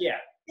test, yeah,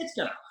 it's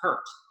going to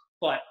hurt.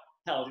 But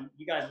hell,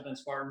 you guys have done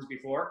Spartans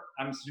before.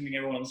 I'm assuming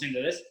everyone listening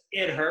to this,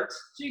 it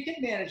hurts. So you can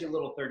manage a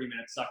little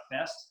 30-minute suck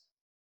fest.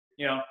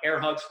 Air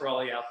hugs for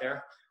all you out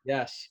there.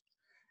 Yes.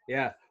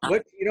 Yeah.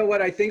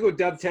 What I think would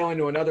dovetail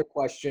into another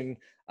question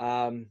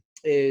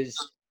is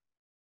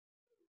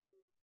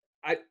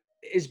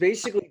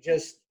basically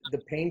just the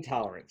pain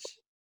tolerance.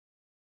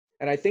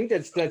 And I think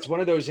that's one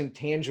of those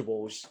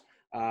intangibles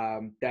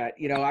that,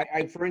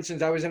 I, for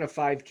instance, I was in a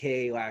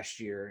 5K last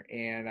year,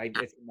 and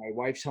it's in my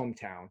wife's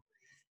hometown,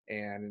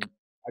 and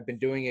I've been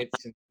doing it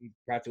since we've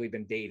practically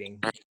been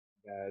dating.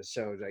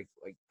 So like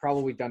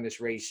probably done this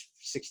race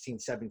 16,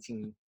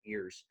 17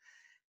 years.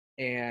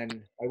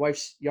 And my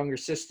wife's younger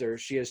sister,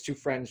 she has two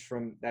friends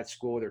from that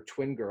school. They're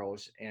twin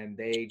girls, and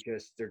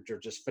they're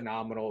just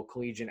phenomenal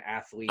collegiate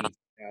athletes.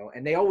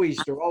 And they've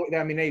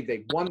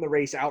won the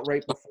race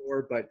outright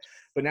before, but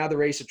now the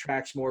race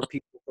attracts more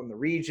people from the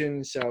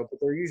region. So, but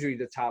they're usually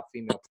the top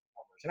female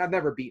performers, and I've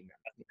never beaten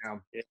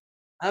them.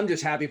 I'm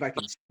just happy if I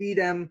can see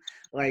them,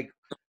 like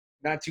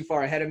not too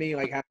far ahead of me,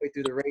 like halfway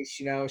through the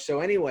race. So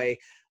anyway,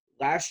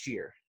 last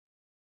year,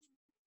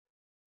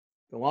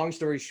 the long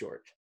story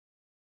short,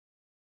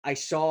 I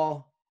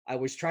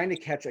was trying to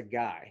catch a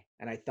guy,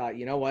 and I thought,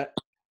 you know what?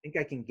 I think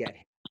I can get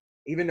him.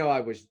 Even though I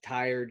was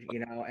tired,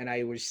 and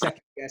I was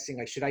second guessing,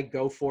 like, should I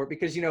go for it?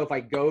 Because, if I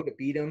go to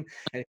beat him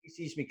and if he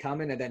sees me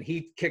coming and then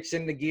he kicks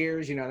in the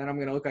gears, then I'm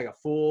going to look like a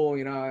fool,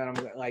 and I'm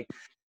like,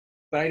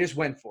 but I just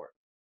went for it,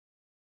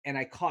 and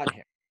I caught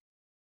him.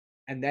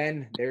 And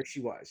then there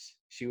she was.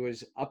 She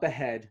was up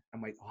ahead.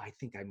 I'm like, oh, I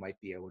think I might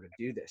be able to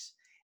do this.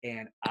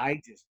 And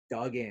I just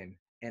dug in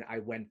and I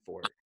went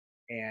for it.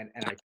 And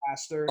I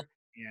passed her.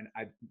 And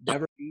I've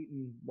never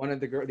beaten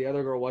the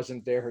other girl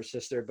wasn't there, her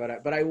sister,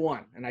 but I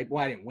won. And I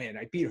didn't win.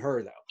 I beat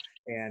her though.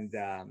 And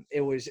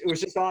it was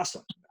just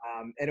awesome.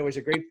 And it was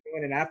a great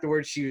feeling. And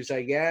afterwards she was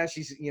like, yeah,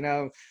 she's,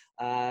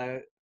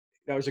 that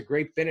was a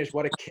great finish.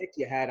 What a kick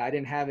you had. I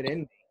didn't have it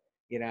in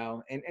me,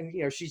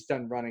 and she's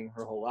done running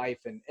her whole life.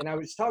 And I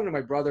was talking to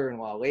my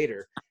brother-in-law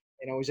later,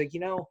 and I was like,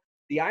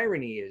 the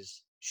irony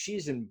is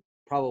she's in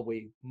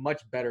probably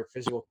much better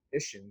physical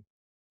condition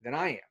than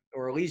I am,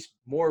 or at least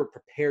more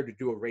prepared to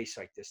do a race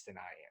like this than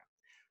I am.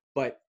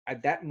 But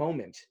at that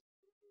moment,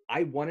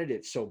 I wanted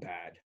it so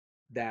bad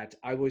that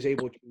I was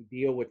able to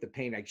deal with the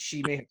pain. Like,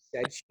 she may have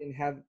said she didn't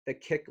have the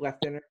kick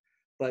left in her,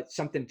 but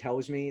something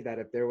tells me that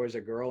if there was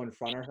a girl in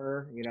front of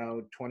her,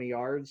 20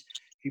 yards,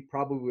 she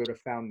probably would have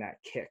found that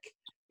kick.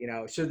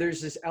 So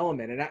there's this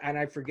element, and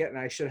I forget, and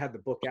I should have the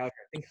book out here.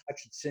 I think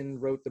Hutchinson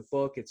wrote the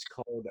book. It's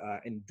called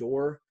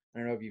Endure. I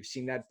don't know if you've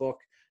seen that book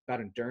about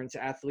endurance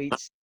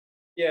athletes.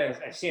 Yeah,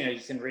 I've seen it. I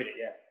just didn't read it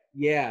yet.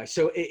 Yeah.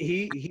 So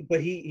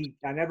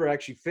I never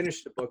actually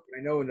finished the book, but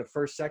I know in the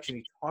first section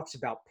he talks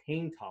about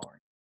pain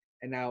tolerance,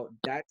 and now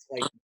that's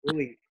like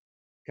really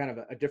kind of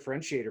a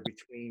differentiator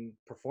between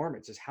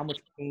performance is how much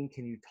pain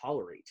can you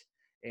tolerate,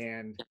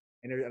 and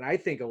I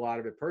think a lot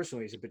of it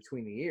personally is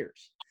between the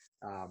ears.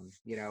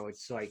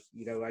 It's like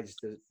I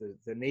just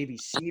the Navy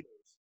SEALs.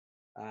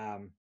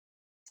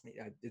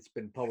 It's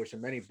been published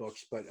in many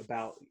books, but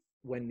about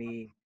when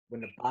the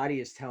body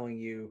is telling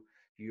you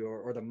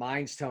or the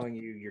mind's telling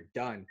you you're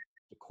done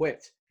to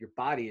quit, your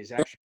body is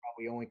actually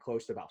probably only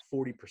close to about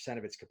 40%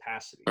 of its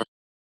capacity.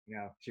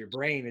 So your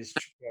brain is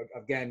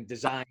again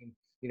designed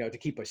to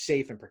keep us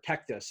safe and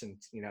protect us, and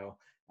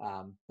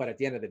but at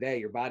the end of the day,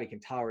 your body can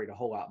tolerate a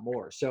whole lot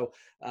more. So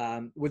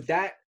with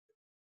that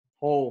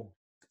whole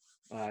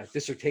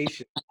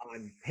dissertation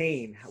on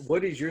pain,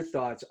 what is your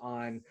thoughts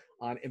on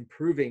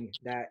improving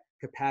that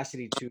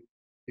capacity to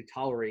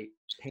tolerate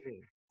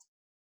pain?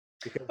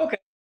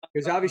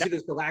 Because obviously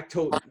there's the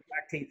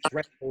lactate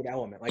threshold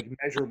element, like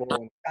measurable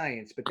in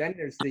science, but then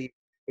there's the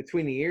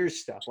between the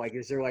ears stuff. Like,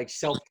 is there like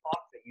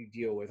self-talk that you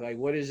deal with? Like,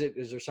 what is it?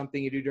 Is there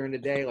something you do during the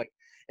day? Like,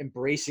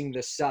 embracing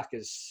the suck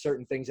is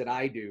certain things that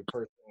I do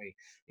personally,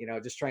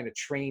 just trying to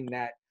train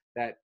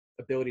that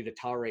ability to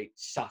tolerate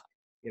suck,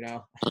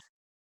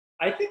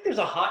 I think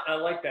I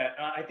like that.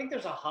 I think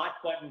there's a hot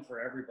button for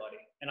everybody.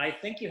 And I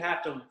think you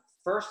have to,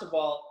 first of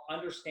all,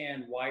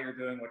 understand why you're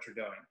doing what you're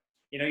doing.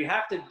 You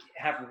have to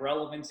have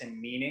relevance and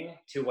meaning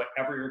to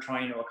whatever you're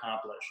trying to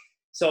accomplish.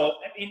 So,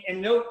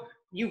 and no,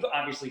 you've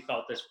obviously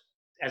felt this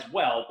as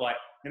well, but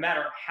no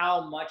matter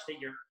how much that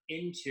you're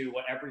into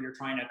whatever you're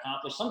trying to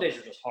accomplish, some days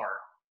are just hard,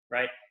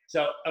 right?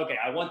 So, okay,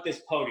 I want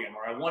this podium,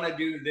 or I want to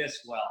do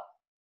this well.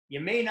 You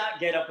may not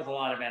get up with a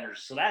lot of energy.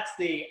 So that's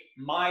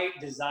my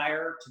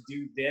desire to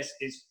do this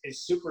is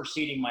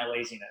superseding my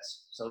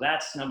laziness. So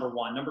that's number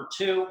one. Number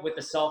two, with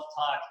the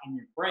self-talk in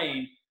your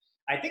brain,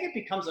 I think it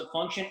becomes a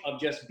function of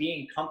just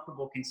being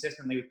comfortable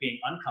consistently with being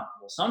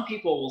uncomfortable. Some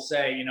people will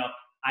say,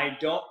 I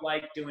don't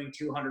like doing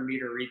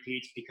 200-meter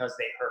repeats because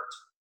they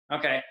hurt.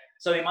 Okay,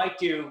 so they might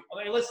do,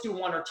 okay, let's do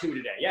 1 or 2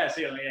 today. Yeah,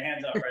 see, your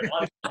hands up, right? A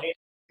lot of people hate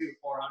 2 to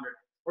 400,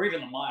 or even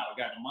the mile.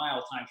 God, the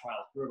mile time trial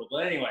is brutal.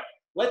 But anyway,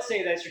 let's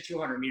say that's your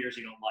 200 meters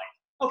you don't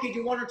like. Okay,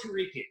 do 1 or 2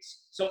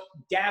 repeats. So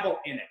dabble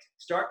in it.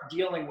 Start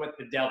dealing with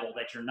the devil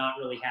that you're not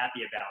really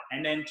happy about.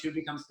 And then 2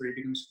 becomes 3,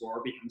 becomes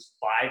 4, becomes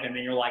 5. And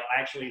then you're like,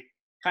 I actually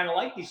kind of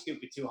like these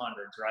stupid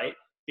 200s, right?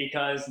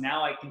 Because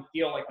now I can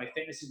feel like my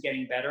fitness is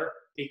getting better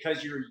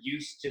because you're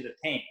used to the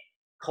pain.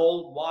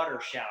 Cold water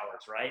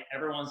showers, right?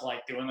 Everyone's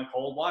like doing the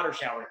cold water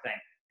shower thing.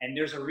 And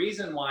there's a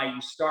reason why you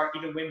start,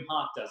 even Wim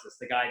Hof does this,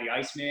 the guy, the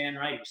Iceman,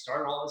 right? Who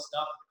started all this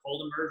stuff, the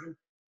cold immersion.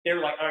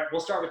 They're like, all right,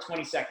 we'll start with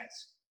 20 seconds.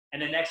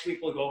 And then next week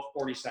we'll go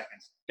 40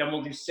 seconds. Then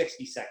we'll do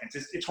 60 seconds.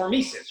 It's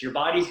hormesis. Your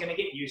body's going to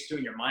get used to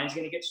it. Your mind's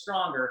going to get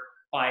stronger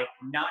by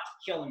not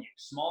killing you.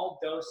 Small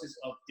doses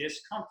of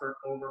discomfort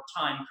over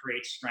time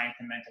create strength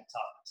and mental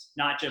toughness,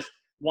 not just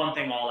one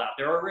thing all out.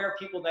 There are rare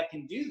people that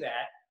can do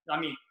that. I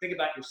mean, think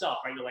about yourself,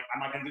 right? You're like, I'm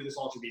not going to do this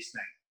Ultra Beast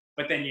thing.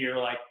 But then you're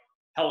like,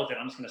 hell with it.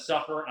 I'm just going to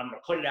suffer. I'm going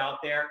to put it out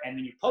there. And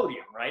then you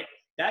podium, right?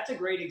 That's a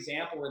great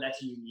example where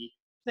that's a unique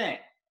thing.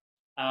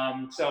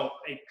 So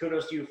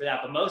kudos to you for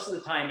that. But most of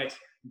the time it's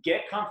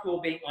get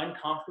comfortable being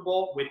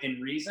uncomfortable within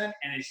reason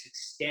and just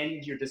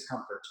extend your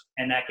discomfort.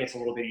 And that gets a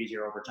little bit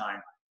easier over time.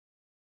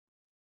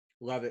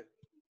 Love it.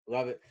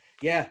 Love it.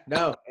 Yeah,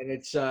 no. And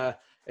it's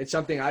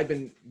something I've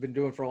been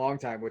doing for a long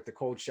time with the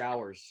cold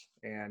showers.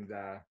 And,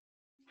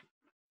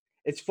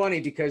 it's funny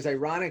because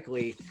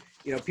ironically,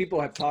 people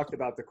have talked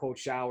about the cold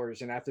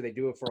showers, and after they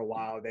do it for a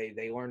while,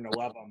 they learn to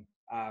love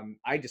them.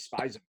 I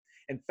despise them.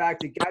 In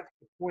fact, it got to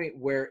the point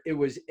where it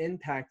was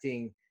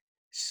impacting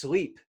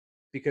sleep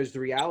because the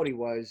reality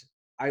was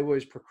I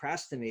was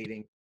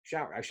procrastinating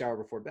shower. I shower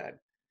before bed.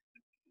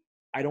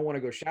 I don't want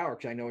to go shower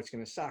because I know it's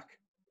going to suck.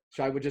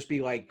 So I would just be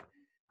like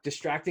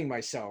distracting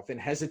myself and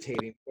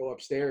hesitating to go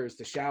upstairs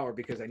to shower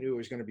because I knew it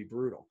was going to be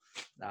brutal.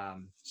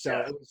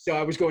 So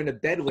I was going to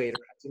bed later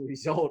as a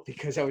result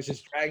because I was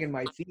just dragging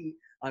my feet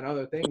on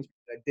other things.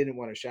 I didn't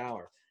want to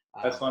shower.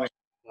 That's funny.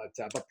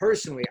 But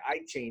personally,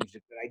 I changed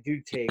it. That I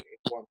do take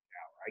a warm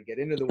shower. I get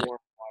into the warm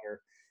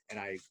water and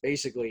I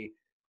basically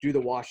do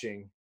the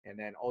washing, and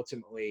then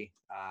ultimately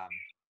I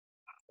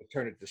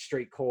turn it to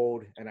straight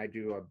cold, and I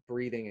do a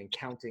breathing and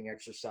counting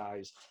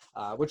exercise,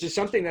 which is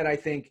something that I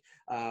think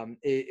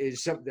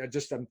is something that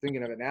just I'm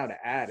thinking of it now to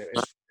add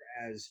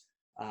as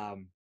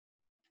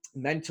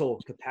mental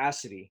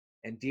capacity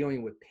and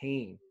dealing with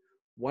pain.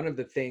 One of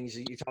the things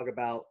that you talk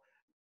about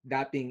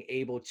not being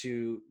able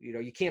to,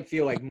 you can't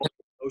feel like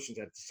multiple emotions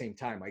at the same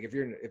time. Like if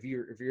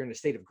you're in a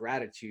state of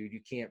gratitude,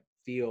 you can't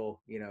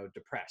feel,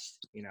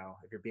 depressed,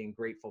 if you're being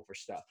grateful for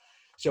stuff.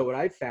 So what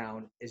I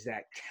found is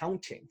that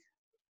counting,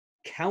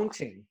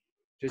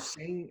 just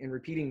saying and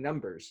repeating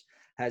numbers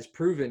has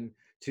proven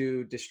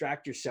to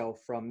distract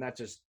yourself from not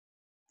just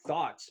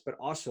thoughts, but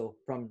also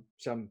from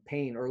some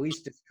pain or at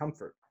least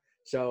discomfort.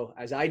 So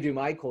as I do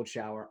my cold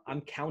shower,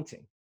 I'm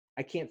counting.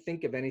 I can't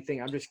think of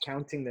anything. I'm just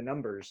counting the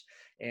numbers,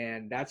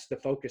 and that's the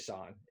focus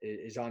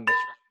is on the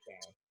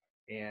count.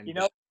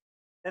 And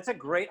that's a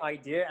great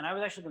idea. And I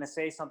was actually going to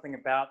say something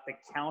about the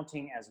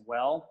counting as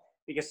well,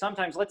 because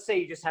sometimes, let's say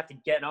you just have to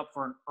get up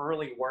for an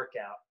early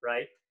workout,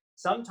 right?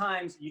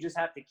 Sometimes you just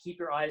have to keep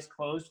your eyes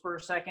closed for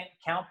a second,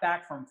 count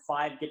back from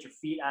 5, get your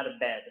feet out of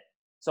bed.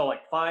 So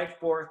like 5,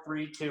 4,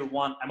 3, 2,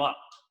 1, I'm up,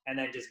 and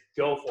then just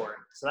go for it.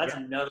 So that's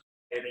another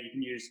way that you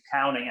can use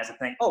counting as a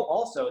thing. Oh,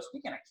 also,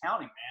 speaking of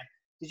counting, man,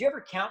 did you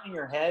ever count in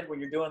your head when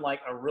you're doing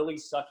like a really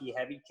sucky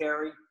heavy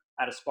carry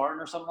at a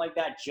Spartan or something like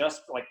that?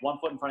 Just like one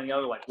foot in front of the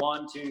other, like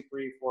 1, 2,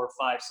 3, 4,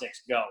 5,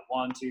 6, go.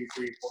 1, 2,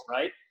 3, 4,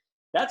 right?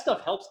 That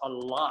stuff helps a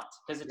lot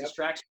because it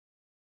distracts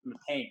you from the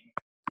pain.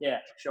 Yeah,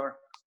 sure.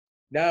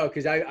 No,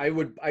 because I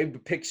would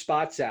pick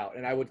spots out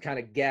and I would kind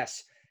of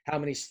guess how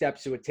many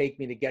steps it would take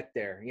me to get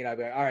there. I'd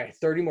be like, all right,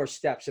 30 more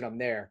steps and I'm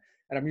there.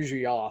 And I'm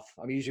usually off.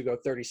 I'm usually go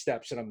 30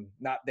 steps and I'm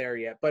not there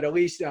yet. But at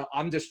least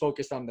I'm just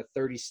focused on the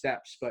 30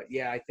 steps. But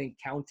yeah, I think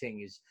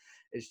counting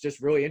is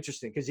just really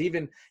interesting because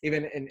even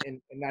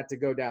and not to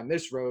go down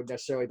this road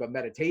necessarily, but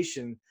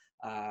meditation,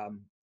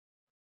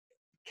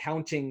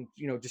 counting,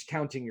 just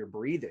counting your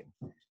breathing.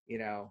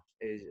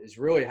 is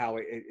really how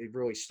it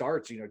really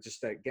starts,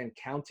 just again,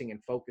 counting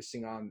and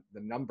focusing on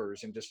the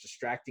numbers and just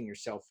distracting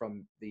yourself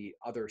from the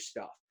other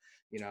stuff,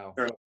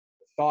 Sure.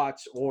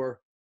 thoughts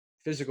or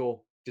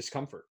physical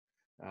discomfort.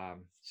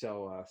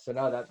 So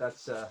no,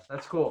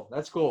 that's cool.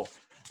 That's cool.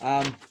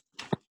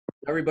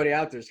 Everybody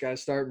out there's got to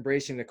start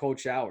embracing the cold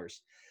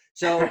showers.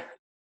 So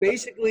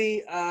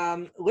basically,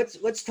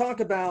 let's talk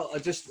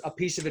about just a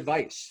piece of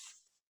advice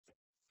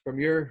from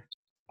your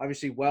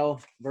obviously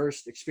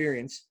well-versed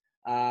experience.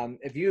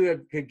 If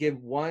you could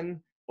give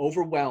one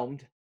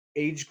overwhelmed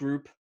age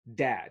group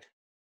dad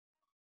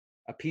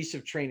a piece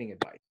of training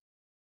advice,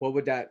 what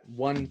would that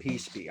one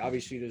piece be?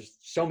 Obviously, there's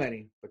so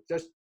many, but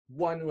just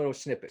one little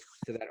snippet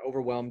to that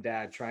overwhelmed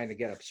dad trying to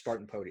get a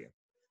Spartan podium.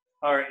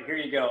 All right, here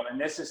you go. And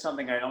this is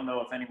something I don't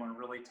know if anyone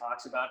really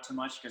talks about too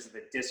much because of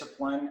the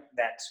discipline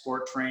that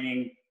sport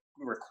training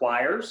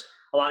requires.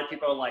 A lot of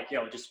people are like,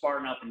 just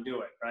Spartan up and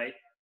do it, right?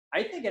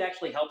 I think it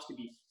actually helps to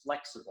be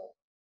flexible.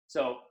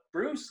 So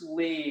Bruce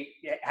Lee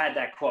had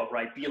that quote,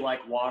 right? Be like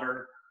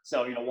water.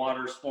 So,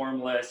 water is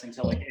formless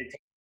until it takes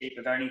the shape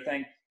of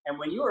anything. And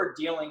when you are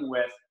dealing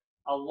with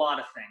a lot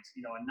of things,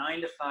 a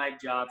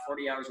 9-to-5 job,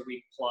 40 hours a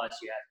week plus,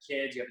 you have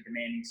kids, you have a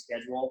demanding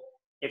schedule.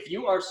 If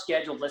you are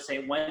scheduled, let's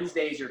say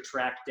Wednesday is your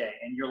track day,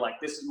 and you're like,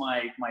 this is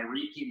my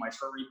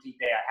short repeat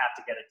day, I have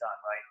to get it done,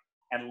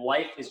 right? And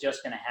life is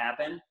just going to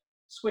happen.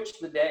 Switch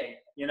the day,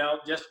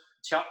 just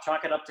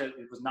chalk it up to,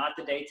 it was not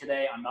the day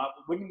today.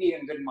 Wouldn't be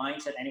in a good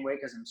mindset anyway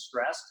because I'm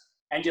stressed,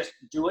 and just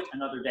do it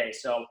another day.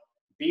 So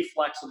be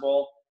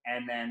flexible.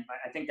 And then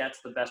I think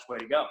that's the best way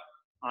to go,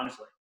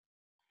 honestly.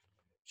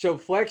 So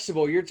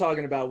flexible, you're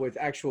talking about with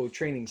actual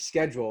training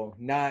schedule,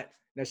 not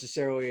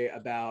necessarily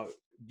about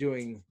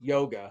doing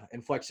yoga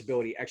and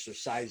flexibility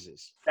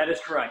exercises. That is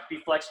correct. Be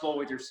flexible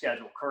with your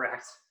schedule.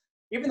 Correct.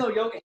 Even though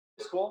yoga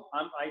is cool,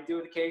 I do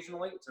it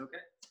occasionally. It's okay.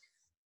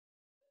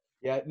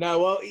 Yeah, no,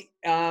 well,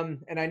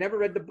 and I never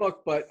read the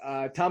book, but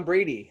Tom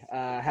Brady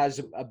has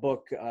a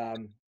book.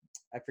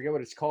 I forget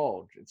what it's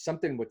called. It's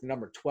something with the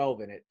number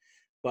 12 in it,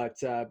 but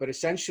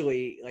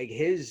essentially, like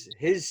his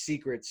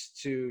secrets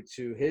to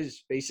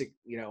his basic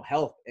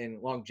health and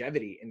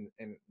longevity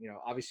and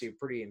obviously a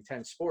pretty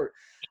intense sport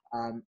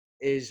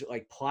is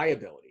like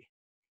pliability,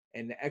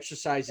 and the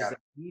exercises that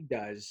he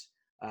does.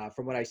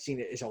 From what I've seen,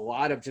 it is a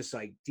lot of just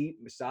like deep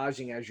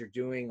massaging as you're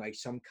doing like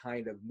some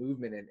kind of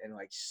movement and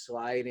like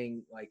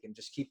sliding, like, and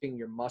just keeping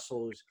your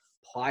muscles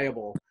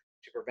pliable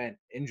to prevent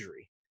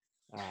injury.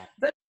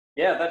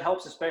 That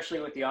helps, especially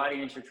with the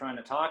audience you're trying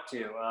to talk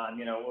to.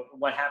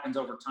 What happens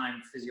over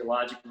time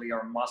physiologically,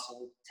 our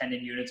muscle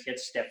tendon units get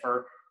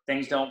stiffer.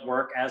 Things don't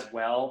work as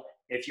well.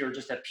 If you're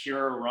just a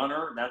pure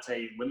runner, that's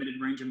a limited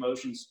range of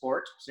motion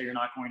sport. So you're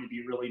not going to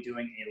be really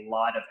doing a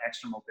lot of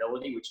extra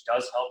mobility, which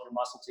does help your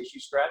muscle tissue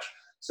stretch.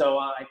 So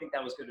I think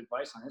that was good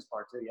advice on his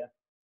part too. Yeah.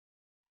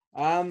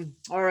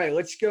 All right,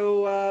 let's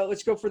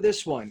go for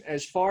this one.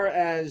 As far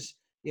as,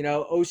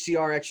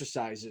 OCR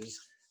exercises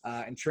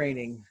and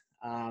training,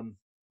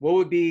 what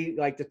would be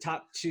like the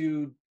top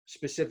two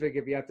specific,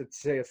 if you have to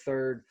say a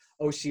third,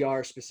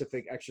 OCR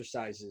specific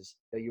exercises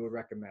that you would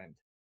recommend?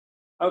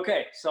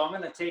 Okay, so I'm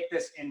going to take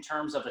this in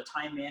terms of the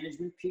time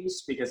management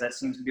piece because that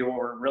seems to be what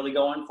we're really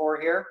going for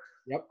here.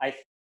 Yep. I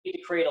need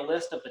to create a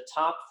list of the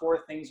top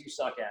 4 things you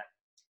suck at.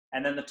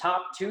 And then the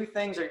top 2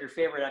 things are your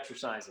favorite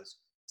exercises.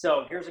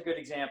 So here's a good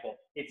example.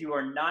 If you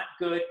are not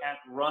good at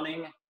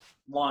running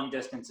long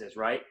distances,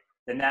 right,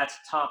 then that's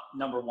top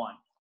number 1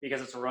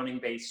 because it's a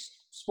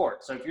running-based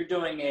sport. So if you're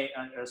doing a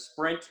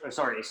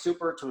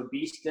super to a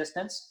beast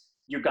distance,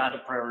 you've got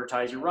to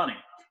prioritize your running.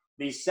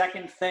 The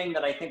second thing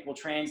that I think will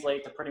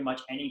translate to pretty much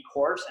any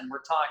course, and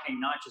we're talking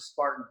not just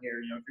Spartan here,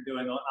 if you're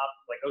doing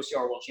like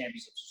OCR World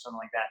Championships or something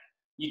like that,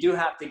 you do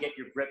have to get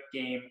your grip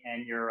game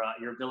and your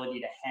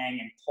ability to hang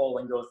and pull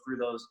and go through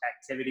those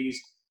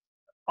activities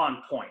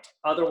on point.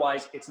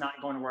 Otherwise, it's not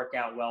going to work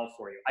out well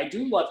for you. I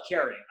do love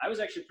carrying. I was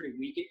actually pretty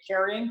weak at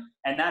carrying,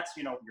 and that's,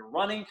 you're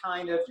running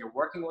kind of, you're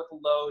working with the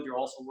load, you're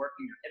also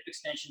working your hip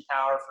extension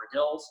power for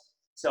hills.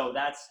 So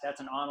that's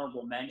an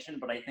honorable mention,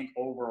 but I think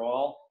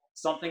overall,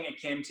 something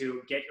akin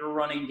to get your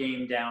running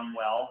game down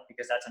well,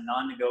 because that's a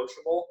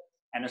non-negotiable.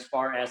 And as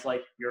far as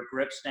like your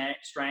grip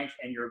strength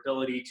and your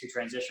ability to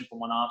transition from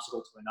one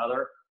obstacle to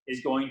another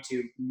is going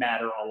to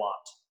matter a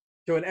lot.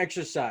 So an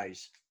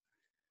exercise.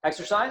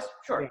 Exercise?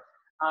 Sure.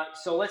 Yeah.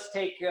 So let's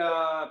take,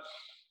 I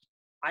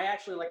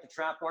actually like the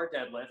trap bar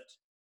deadlift.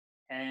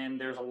 And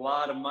there's a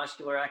lot of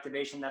muscular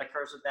activation that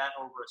occurs with that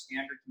over a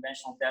standard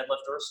conventional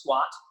deadlift or a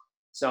squat.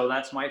 So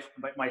that's my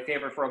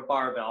favorite for a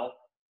barbell.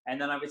 And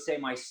then I would say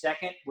my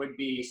second would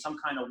be some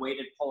kind of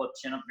weighted pull-up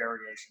chin-up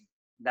variation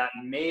that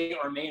may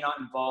or may not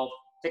involve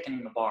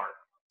thickening the bar.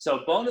 So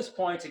bonus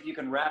points if you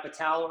can wrap a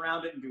towel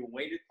around it and do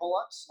weighted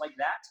pull-ups like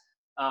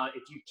that.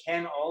 If you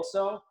can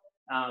also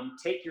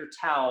take your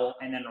towel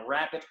and then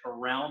wrap it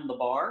around the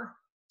bar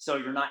so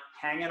you're not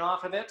hanging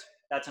off of it.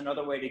 That's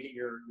another way to get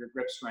your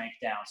grip strength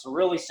down. So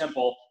really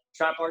simple,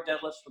 trap bar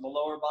deadlifts for the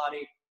lower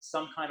body,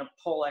 some kind of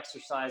pull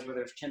exercise,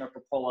 whether it's chin-up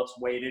or pull-ups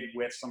weighted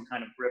with some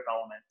kind of grip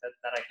element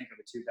that I think are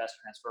the two best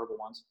transferable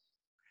ones.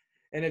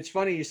 And it's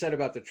funny you said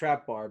about the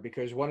trap bar,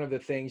 because one of the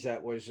things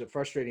that was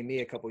frustrating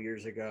me a couple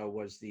years ago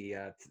was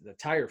the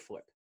tire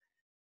flip.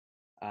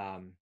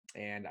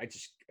 And I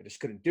just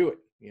couldn't do it,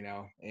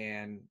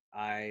 and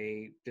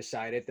I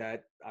decided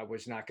that I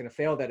was not going to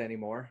fail that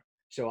anymore.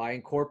 So I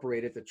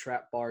incorporated the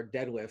trap bar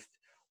deadlift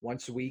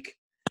once a week.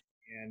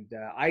 And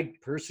I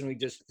personally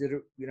just did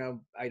it,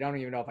 I don't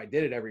even know if I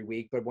did it every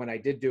week, but when I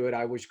did do it,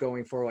 I was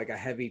going for like a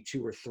heavy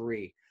 2 or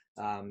 3.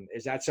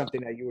 Is that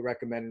something that you would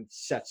recommend,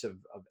 sets of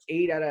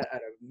 8 at a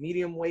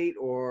medium weight,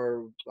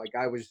 or like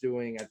I was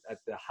doing at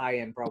the high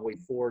end, probably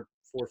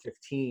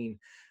 415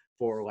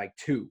 for like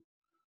 2?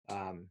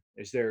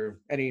 Is there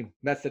any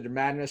method of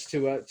madness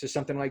to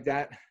something like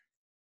that?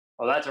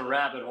 Oh, that's a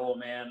rabbit hole,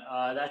 man.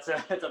 That's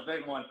a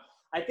big one.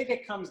 I think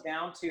it comes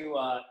down to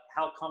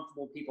how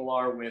comfortable people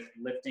are with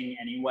lifting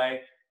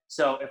anyway.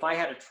 So if I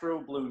had a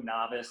true blue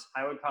novice,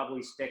 I would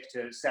probably stick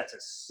to sets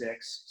of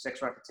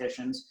 6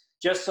 repetitions,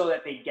 just so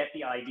that they get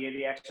the idea of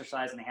the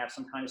exercise and they have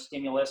some kind of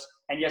stimulus.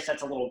 And yes,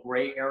 that's a little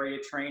gray area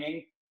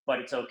training, but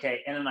it's okay.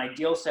 In an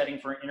ideal setting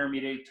for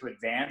intermediate to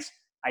advanced,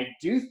 I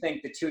do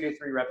think the 2 to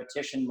 3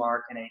 repetition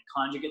mark in a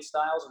conjugate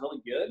style is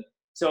really good.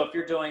 So if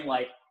you're doing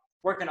like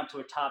working up to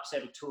a top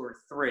set of 2 or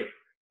 3,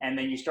 and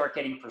then you start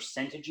getting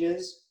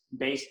percentages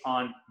based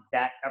on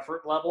that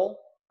effort level,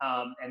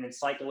 and then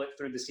cycle it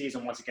through the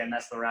season. Once again,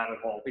 that's the rabbit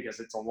hole, because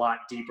it's a lot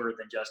deeper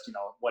than just,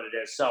 what it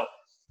is. So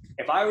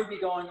if I would be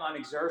going on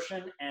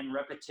exertion and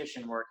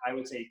repetition work, I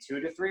would say 2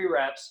 to 3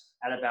 reps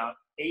at about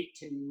 8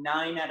 to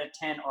 9 out of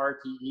 10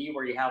 RPE,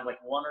 where you have like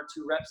 1 or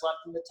 2 reps left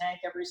in the tank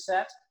every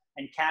set,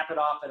 and cap it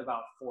off at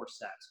about 4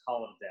 sets.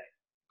 Call it a day.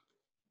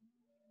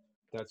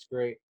 That's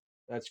great.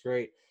 That's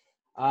great.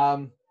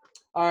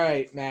 All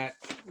right, Matt,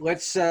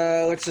 let's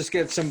just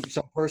get some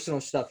personal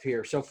stuff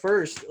here. So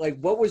first, like,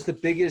 what was the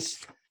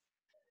biggest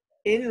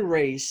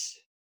in-race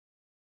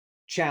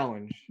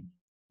challenge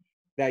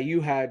that you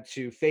had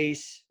to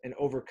face and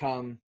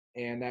overcome,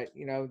 and that,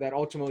 that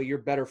ultimately you're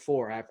better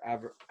for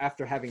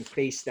after having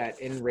faced that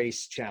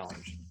in-race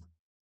challenge?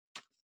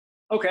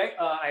 Okay,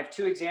 I have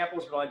 2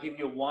 examples, but I'll give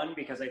you one,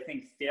 because I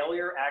think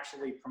failure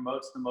actually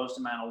promotes the most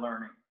amount of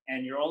learning,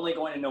 and you're only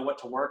going to know what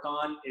to work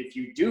on if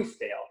you do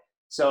fail.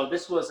 So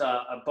this was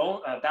a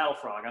Battle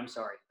Frog. I'm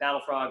sorry, Battle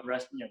Frog.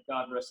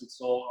 God rest its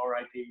soul.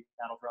 R.I.P.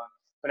 Battle Frog.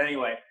 But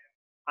anyway,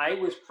 I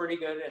was pretty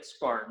good at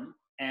Spartan,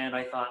 and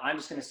I thought, I'm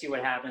just going to see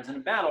what happens in a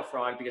Battle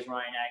Frog, because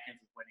Ryan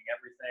Atkins was winning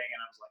everything,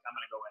 and I was like, I'm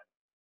going to go in.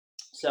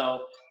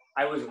 So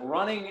I was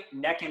running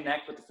neck and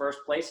neck with the first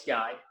place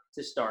guy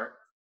to start,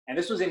 and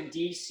this was in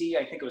DC.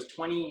 I think it was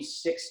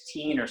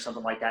 2016 or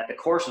something like that. The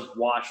course was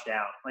washed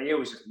out. Like, it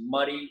was just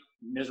muddy,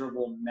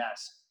 miserable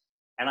mess.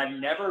 And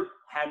I've never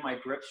had my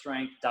grip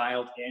strength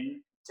dialed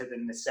in to the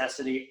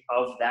necessity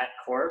of that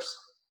course.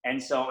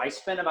 And so I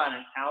spent about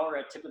an hour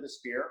at Tip of the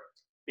Spear,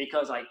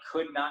 because I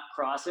could not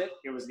cross it.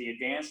 It was the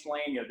advanced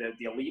lane,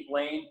 the elite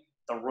lane.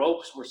 The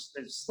ropes were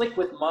slick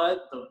with mud.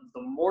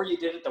 The more you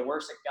did it, the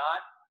worse it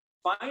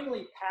got.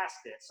 Finally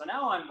passed it. So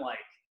now I'm like,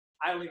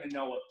 I don't even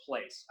know what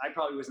place. I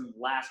probably was in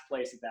last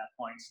place at that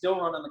point, still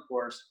running the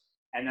course.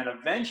 And then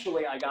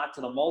eventually I got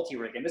to the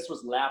multi-rig, and this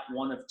was lap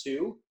 1 of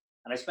 2.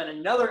 And I spent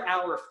another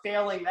hour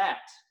failing that.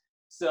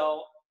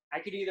 So I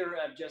could either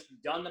have just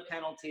done the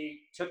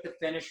penalty, took the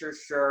finisher's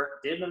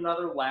shirt, did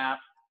another lap,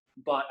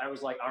 but I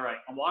was like, all right,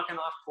 I'm walking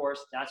off course.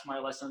 That's my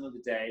lesson of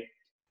the day.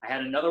 I had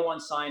another one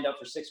signed up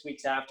for 6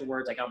 weeks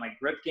afterwards. I got my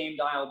grip game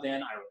dialed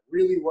in. I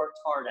really worked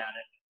hard at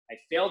it. I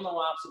failed no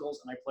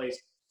obstacles, and I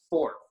placed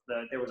 4th.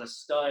 There was a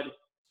stud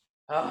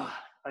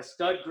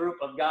group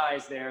of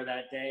guys there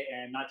that day,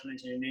 and not to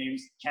mention their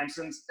names,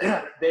 Kempsons.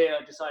 They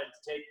decided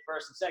to take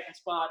first and second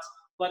spots.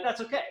 But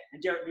that's okay.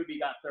 And Jarrett Newby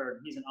got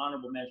 3rd. He's an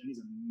honorable mention. He's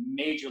a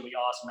majorly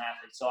awesome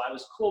athlete. So I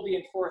was cool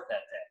being 4th that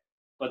day.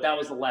 But that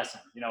was the lesson.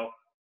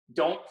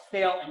 Don't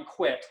fail and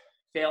quit.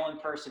 Fail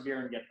and persevere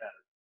and get better.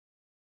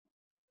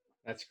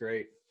 That's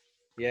great.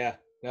 Yeah.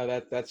 No,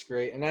 that's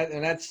great. And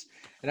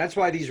that's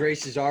why these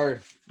races are,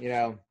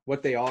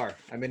 what they are.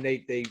 I mean,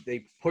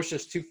 they push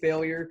us to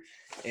failure,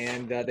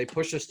 and they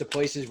push us to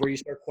places where you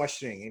start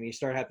questioning and you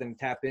start having to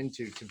tap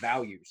into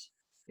values,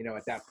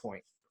 at that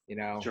point,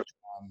 Sure.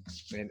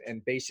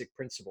 And basic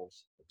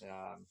principles,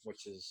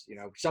 which is,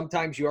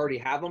 sometimes you already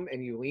have them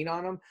and you lean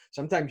on them.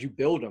 Sometimes you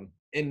build them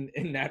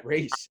in that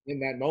race, in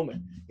that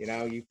moment.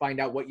 You find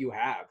out what you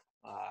have,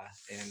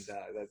 and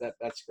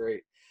that's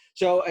great.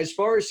 So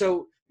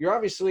so you're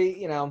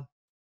obviously,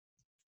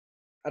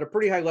 at a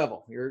pretty high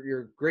level.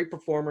 You're a great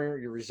performer.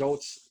 Your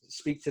results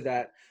speak to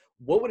that.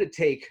 What would it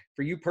take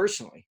for you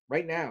personally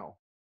right now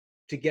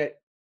to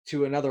get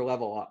to another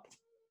level up?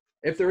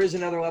 If there is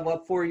another level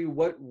up for you,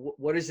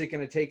 what is it going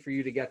to take for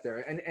you to get there?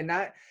 And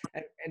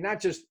not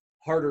just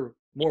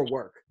more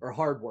work or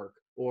hard work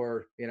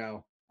or,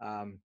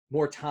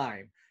 more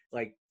time.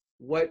 Like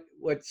what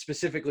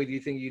specifically do you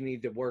think you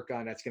need to work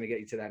on that's going to get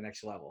you to that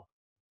next level?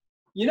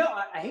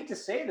 I hate to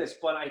say this,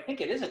 but I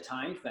think it is a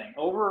time thing.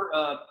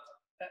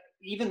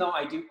 Even though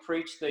I do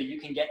preach that you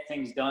can get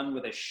things done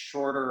with a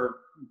shorter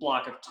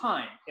block of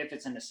time, if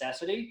it's a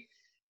necessity,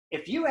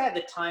 if you had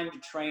the time to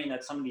train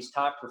that some of these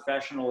top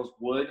professionals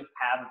would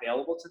have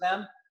available to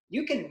them,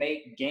 you can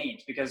make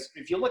gains. Because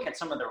if you look at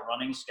some of their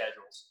running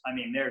schedules, I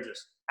mean, they're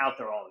just out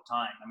there all the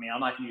time. I mean, I'm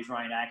not going to use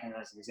Ryan Atkins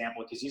as an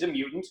example because he's a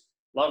mutant.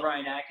 Love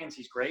Ryan Atkins.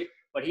 He's great,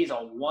 but he's a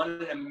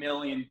 1 in a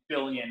million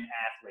billion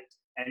athlete.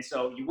 And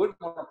so you wouldn't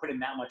want to put in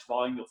that much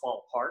volume, you'll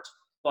fall apart.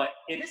 But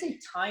it is a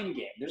time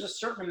game. There's a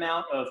certain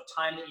amount of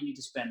time that you need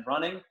to spend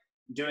running,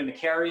 doing the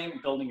carrying,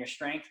 building your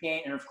strength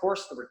gain, and of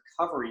course the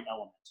recovery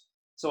element.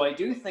 So I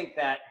do think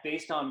that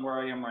based on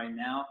where I am right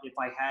now, if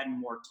I had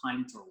more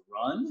time to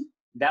run,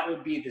 that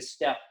would be the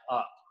step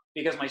up.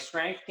 Because my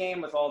strength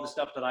game with all the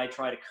stuff that I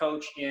try to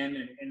coach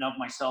in and of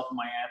myself and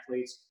my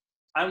athletes,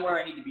 I'm where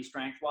I need to be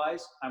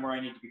strength-wise. I'm where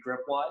I need to be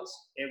grip-wise.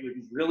 It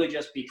would really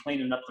just be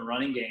cleaning up the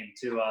running game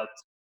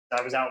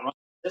I was out running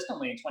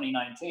consistently in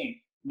 2019.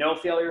 No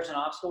failures and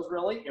obstacles,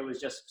 really. It was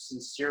just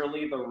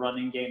sincerely the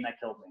running game that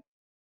killed me.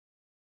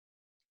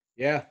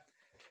 Yeah,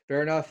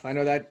 fair enough. I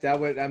know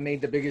that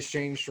made the biggest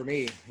change for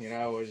me,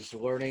 was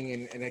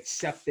learning and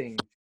accepting,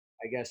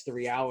 I guess, the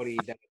reality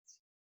that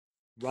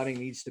running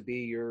needs to be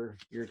your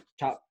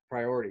top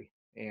priority.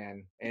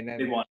 And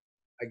then,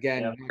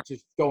 again, not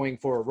just going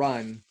for a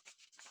run,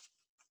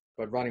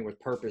 but running with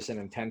purpose and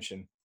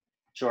intention.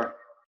 Sure.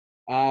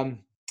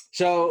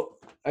 So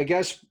I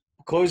guess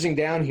closing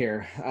down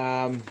here,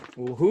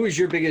 who is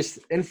your biggest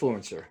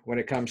influencer when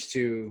it comes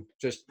to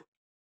just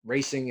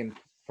racing and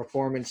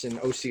performance in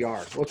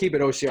OCR? We'll keep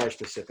it OCR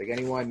specific.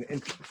 Anyone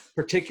in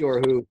particular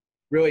who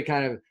really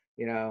kind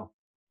of,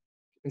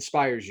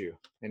 inspires you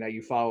and that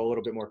you follow a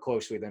little bit more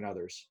closely than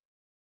others?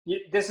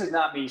 This is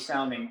not me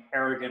sounding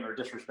arrogant or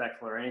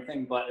disrespectful or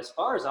anything, but as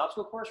far as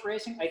obstacle course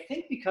racing, I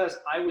think because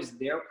I was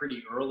there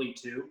pretty early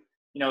too,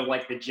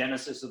 like the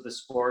genesis of the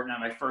sport. Now,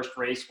 my first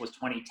race was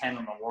 2010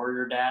 on the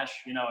Warrior Dash.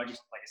 I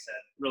just, like I said,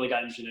 really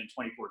got interested in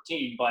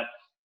 2014. But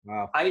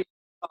wow. I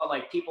saw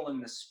like people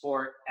in the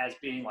sport as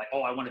being like,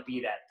 oh, I want to be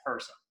that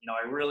person.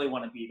 I really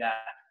want to be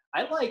that.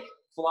 I like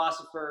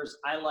philosophers.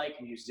 I like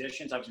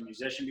musicians. I was a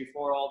musician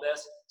before all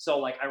this. So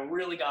like I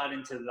really got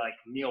into like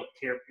Neil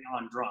Peart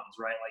on drums,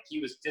 right? Like he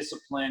was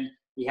disciplined.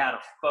 He had a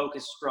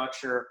focused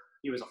structure.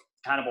 He was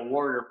kind of a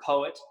warrior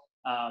poet.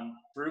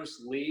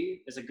 Bruce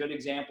Lee is a good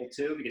example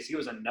too, because he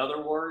was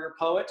another warrior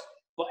poet.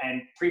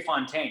 And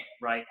Prefontaine,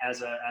 right?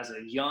 As a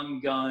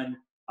young gun,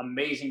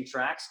 amazing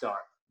track star.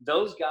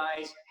 Those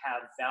guys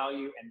have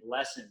value and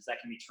lessons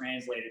that can be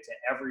translated to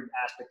every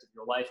aspect of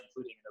your life,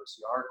 including an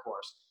OCR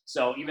course.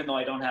 So even though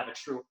I don't have a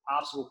true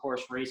obstacle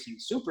course racing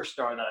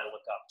superstar that I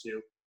look up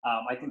to,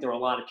 I think there are a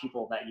lot of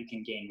people that you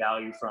can gain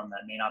value from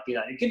that may not be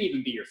that. It can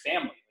even be your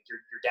family, like your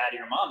dad or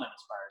your mom that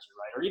inspires you,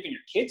 right? Or even your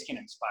kids can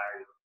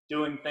inspire you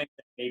doing things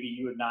that maybe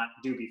you would not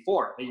do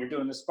before. That you're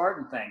doing the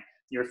Spartan thing.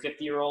 You're a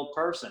 50-year-old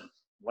person.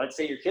 Let's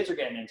say your kids are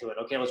getting into it.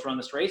 Okay, let's run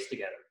this race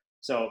together.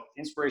 So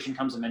inspiration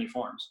comes in many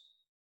forms.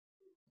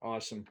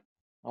 Awesome.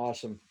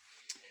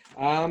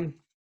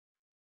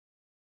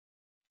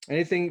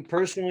 Anything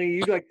personally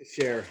you'd like to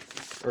share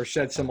or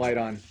shed some light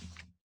on?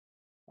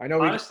 I know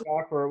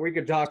we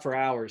could talk for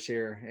hours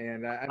here,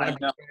 and I'm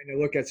trying to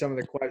look at some of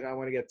the questions. I don't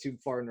want to get too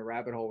far in the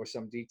rabbit hole with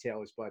some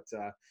details, but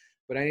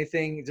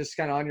anything just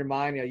kind of on your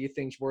mind you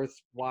think's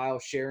worthwhile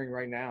sharing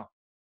right now?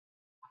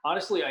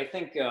 Honestly, I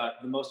think the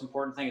most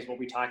important thing is what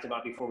we talked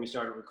about before we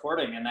started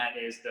recording, and that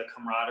is the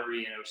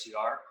camaraderie in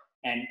OCR.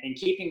 And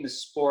keeping the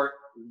sport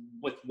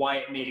with why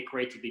it made it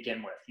great to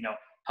begin with,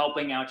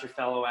 helping out your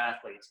fellow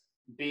athletes,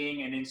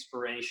 being an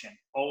inspiration,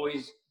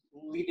 always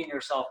leaving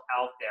yourself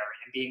out there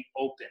and being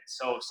open.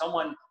 So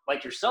someone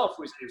like yourself,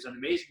 who's an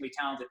amazingly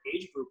talented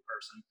age group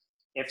person,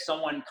 if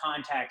someone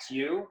contacts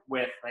you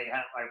with, I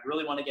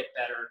really want to get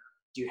better,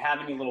 do you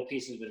have any little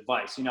pieces of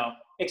advice?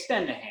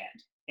 Extend a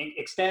hand.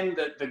 Extend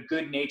the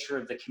good nature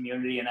of the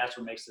community, and that's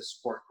what makes this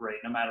sport great.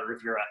 No matter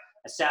if you're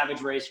a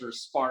savage racer, a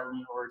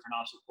Spartan, or if you're an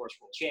obstacle course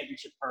world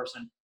championship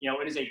person,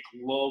 it is a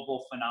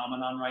global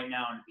phenomenon right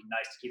now, and it'd be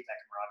nice to keep that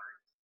camaraderie.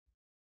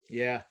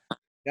 Yeah,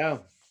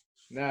 no,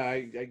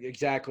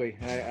 exactly.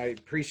 I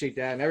appreciate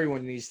that, and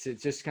everyone needs to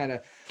just kind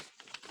of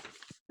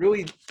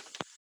really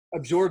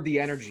absorb the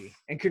energy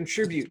and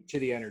contribute to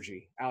the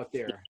energy out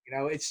there.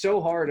 It's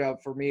so hard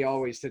for me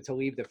always to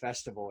leave the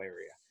festival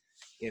area.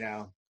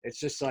 It's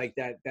just like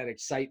that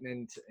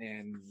excitement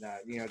and,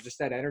 just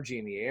that energy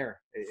in the air.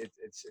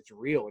 It's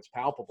real, it's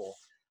palpable.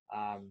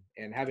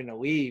 And having to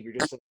leave, you're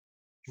just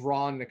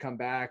drawn to come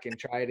back and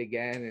try it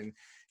again.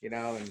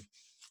 And,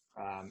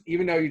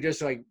 even though you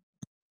just like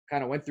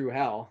kind of went through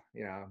hell,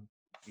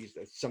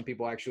 some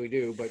people actually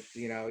do, but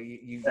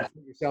you put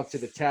yourself to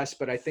the test.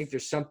 But I think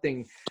there's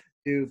something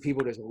to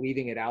people just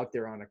leaving it out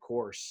there on a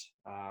course,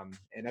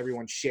 and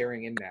everyone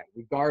sharing in that,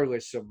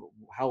 regardless of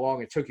how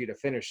long it took you to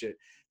finish it.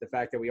 The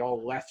fact that we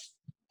all left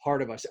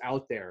part of us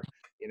out there,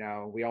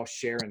 we all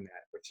share in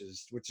that, which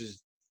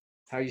is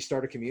how you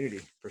start a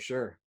community, for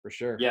sure.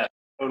 Yeah,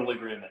 total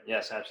agreement.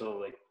 Yes,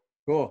 absolutely.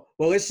 Cool.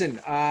 Well, listen,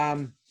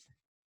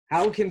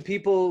 how can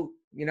people,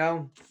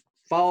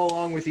 follow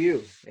along with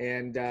you?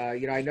 And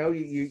I know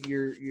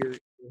you're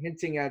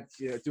hinting at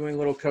doing a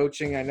little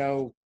coaching. I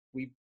know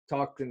we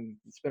talked, and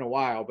it's been a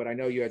while, but I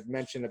know you had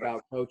mentioned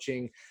about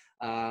coaching.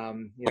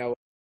 You know,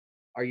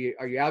 are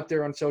you out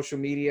there on social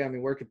media? I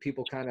mean, where could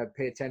people kind of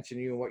pay attention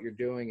to you and what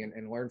you're doing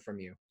and learn from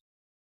you?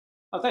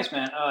 Oh, thanks,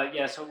 man.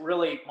 Yeah, so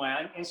really,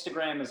 my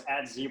Instagram is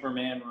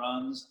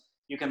 @ZebraManRuns.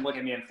 You can look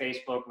at me on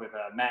Facebook with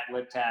Matt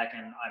Liptak,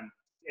 and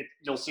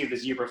you'll see the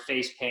zebra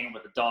face paint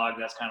with a dog.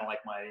 That's kind of like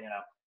my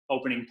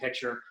opening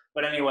picture.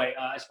 But anyway,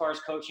 as far as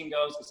coaching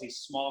goes, it's a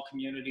small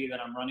community that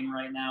I'm running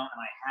right now, and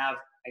I have,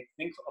 I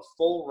think, a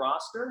full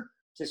roster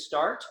to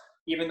start.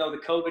 Even though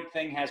the COVID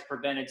thing has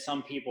prevented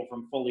some people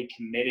from fully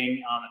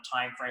committing on the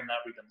time frame that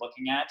we've been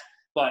looking at.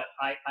 But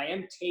I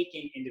am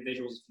taking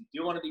individuals, if you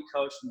do want to be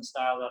coached in the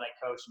style that I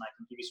coach, and I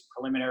can give you some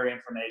preliminary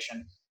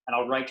information, and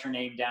I'll write your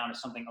name down if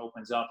something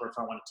opens up or if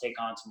I want to take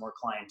on some more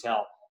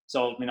clientele.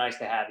 So it'd be nice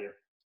to have you.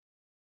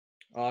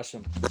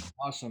 Awesome.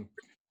 Awesome.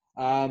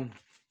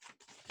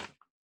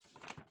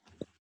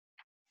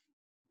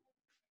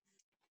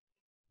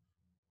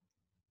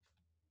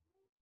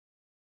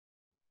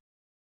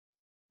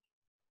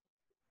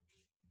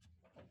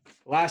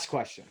 Last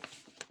question.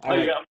 All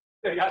right.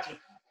 I got you.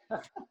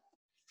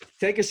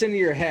 Take us into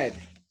your head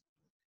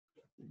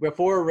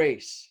before a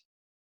race.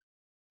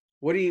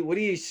 What are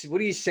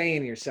you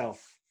saying to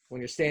yourself when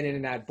you're standing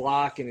in that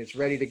block and it's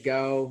ready to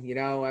go? You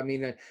know, I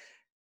mean,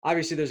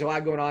 obviously there's a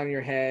lot going on in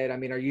your head. I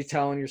mean, are you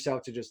telling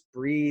yourself to just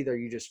breathe? Are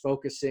you just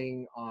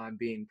focusing on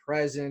being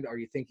present? Are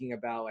you thinking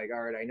about like,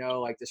 all right, I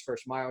know like this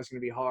first mile is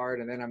going to be hard,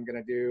 and then I'm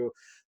going to do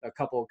a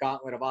couple of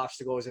gauntlet of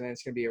obstacles, and then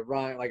it's going to be a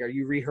run. Like, are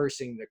you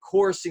rehearsing the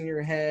course in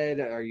your head?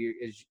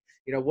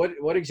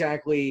 What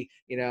exactly,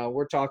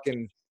 we're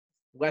talking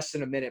less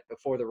than a minute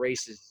before the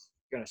race is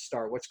going to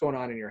start. What's going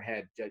on in your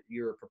head that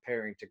you're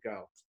preparing to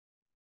go?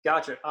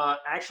 Gotcha.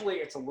 Actually,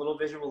 it's a little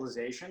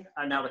visualization.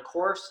 Now the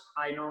course,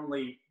 I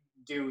normally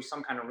do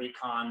some kind of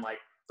recon like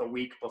the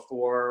week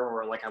before,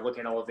 or like I look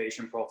at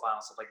elevation profile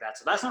and stuff like that.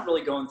 So that's not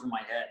really going through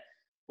my head.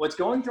 What's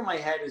going through my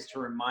head is to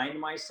remind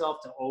myself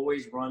to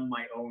always run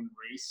my own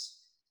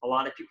race. A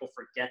lot of people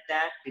forget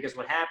that, because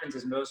what happens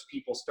is most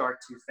people start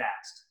too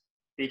fast.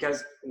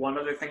 Because one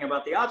other thing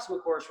about the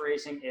obstacle course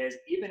racing is,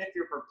 even if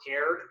you're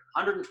prepared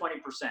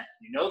 120%,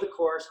 you know the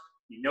course,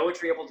 you know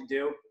what you're able to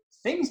do,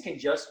 things can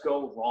just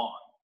go wrong.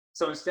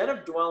 So instead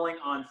of dwelling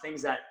on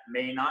things that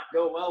may not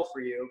go well for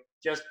you,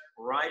 just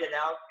ride it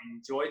out,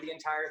 enjoy the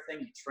entire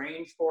thing. You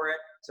trained for it.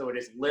 So it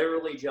is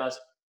literally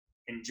just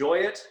enjoy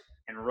it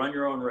and run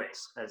your own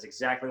race. That's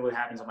exactly what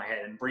happens in my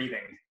head, and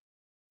breathing.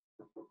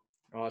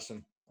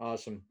 Awesome.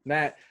 Awesome.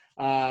 Matt,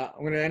 I'm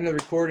going to end the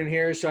recording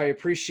here. So I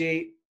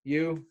appreciate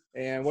you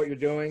and what you're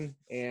doing,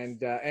 and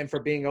for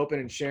being open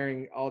and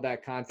sharing all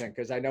that content,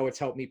 because I know it's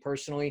helped me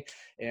personally,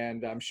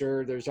 and I'm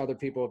sure there's other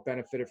people who have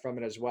benefited from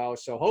it as well.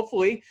 So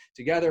hopefully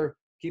together,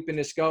 keeping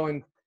this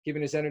going,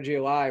 keeping this energy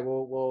alive,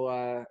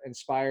 will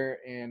inspire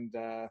and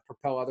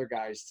propel other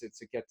guys to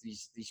get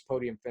these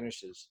podium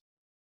finishes.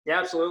 Yeah,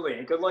 absolutely.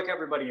 And good luck,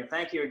 everybody. And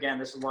thank you again.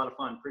 This was a lot of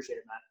fun. Appreciate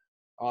it, Matt.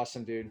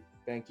 Awesome, dude.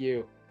 Thank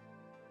you.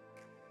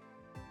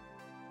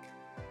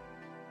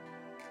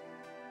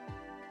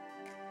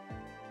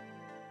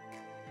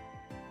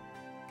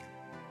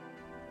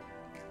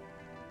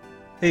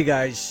 Hey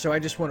guys, so I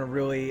just want to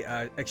really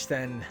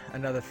extend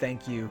another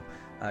thank you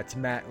to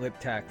Matt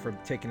Liptak for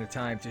taking the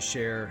time to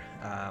share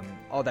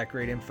all that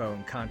great info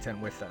and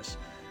content with us.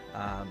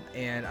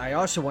 And I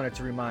also wanted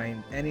to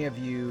remind any of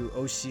you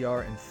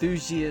OCR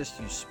enthusiasts,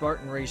 you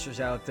Spartan racers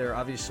out there,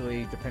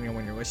 obviously, depending on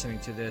when you're listening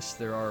to this,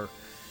 there are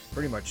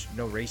pretty much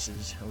no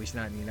races, at least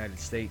not in the United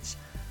States.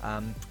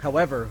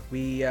 However,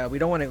 we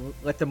don't want to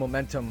let the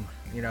momentum,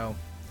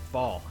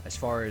 fall as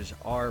far as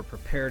our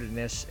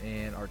preparedness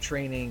and our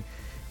training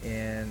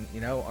and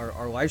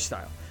our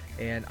lifestyle.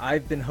 And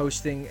I've been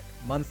hosting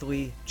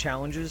monthly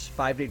challenges,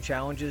 5-day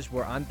challenges,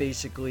 where I'm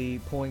basically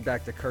pulling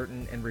back the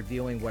curtain and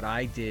revealing what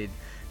I did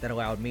that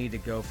allowed me to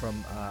go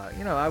from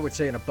I would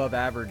say an above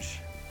average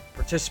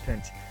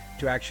participant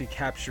to actually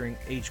capturing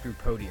age group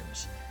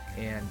podiums.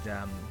 And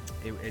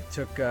it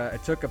took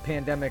a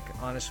pandemic,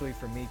 honestly,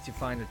 for me to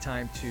find the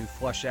time to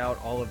flush out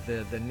all of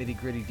the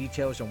nitty-gritty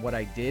details on what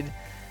I did.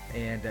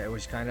 And it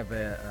was kind of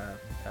a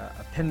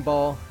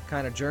pinball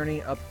kind of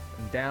journey, up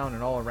and down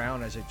and all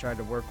around, as I tried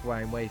to work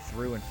my way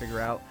through and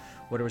figure out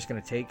what it was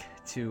going to take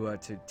to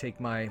take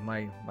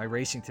my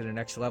racing to the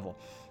next level.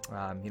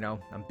 I'm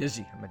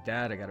busy. I'm a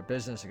dad. I got a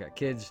business. I got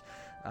kids,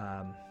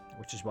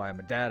 which is why I'm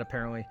a dad,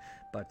 apparently.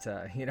 But,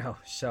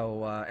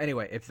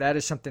 anyway, if that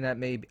is something that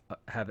may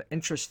have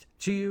interest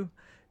to you,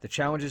 the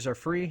challenges are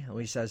free, at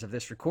least as of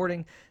this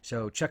recording.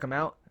 So check them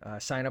out.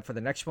 Sign up for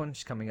the next one.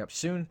 It's coming up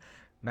soon.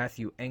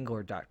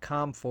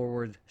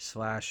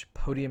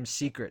 MatthewEngler.com/podium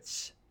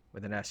secrets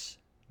with an S.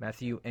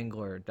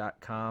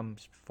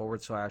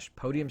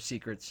 MatthewEngler.com/podium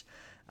secrets.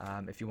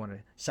 If you want to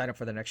sign up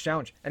for the next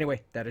challenge.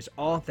 Anyway, that is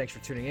all. Thanks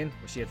for tuning in.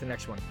 We'll see you at the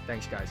next one.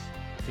 Thanks, guys.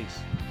 Peace.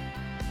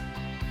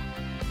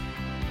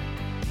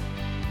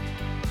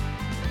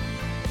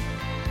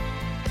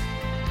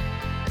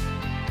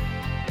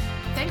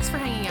 Thanks for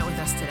hanging out with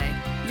us today.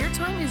 Your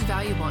time is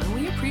valuable and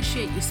we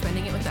appreciate you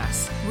spending it with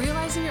us.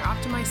 Realizing your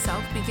optimized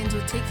self begins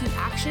with taking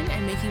action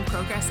and making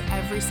progress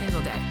every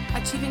single day.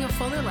 Achieving a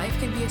fuller life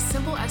can be as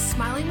simple as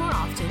smiling more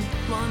often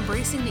while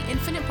embracing the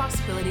infinite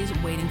possibilities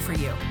waiting for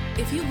you.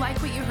 If you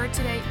like what you heard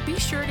today, be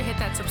sure to hit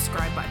that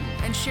subscribe button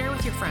and share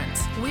with your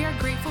friends. We are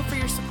grateful for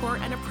your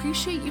support and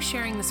appreciate you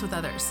sharing this with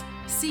others.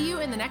 See you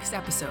in the next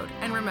episode.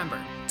 And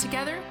remember,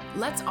 together,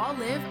 let's all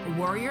live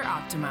Warrior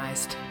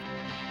Optimized.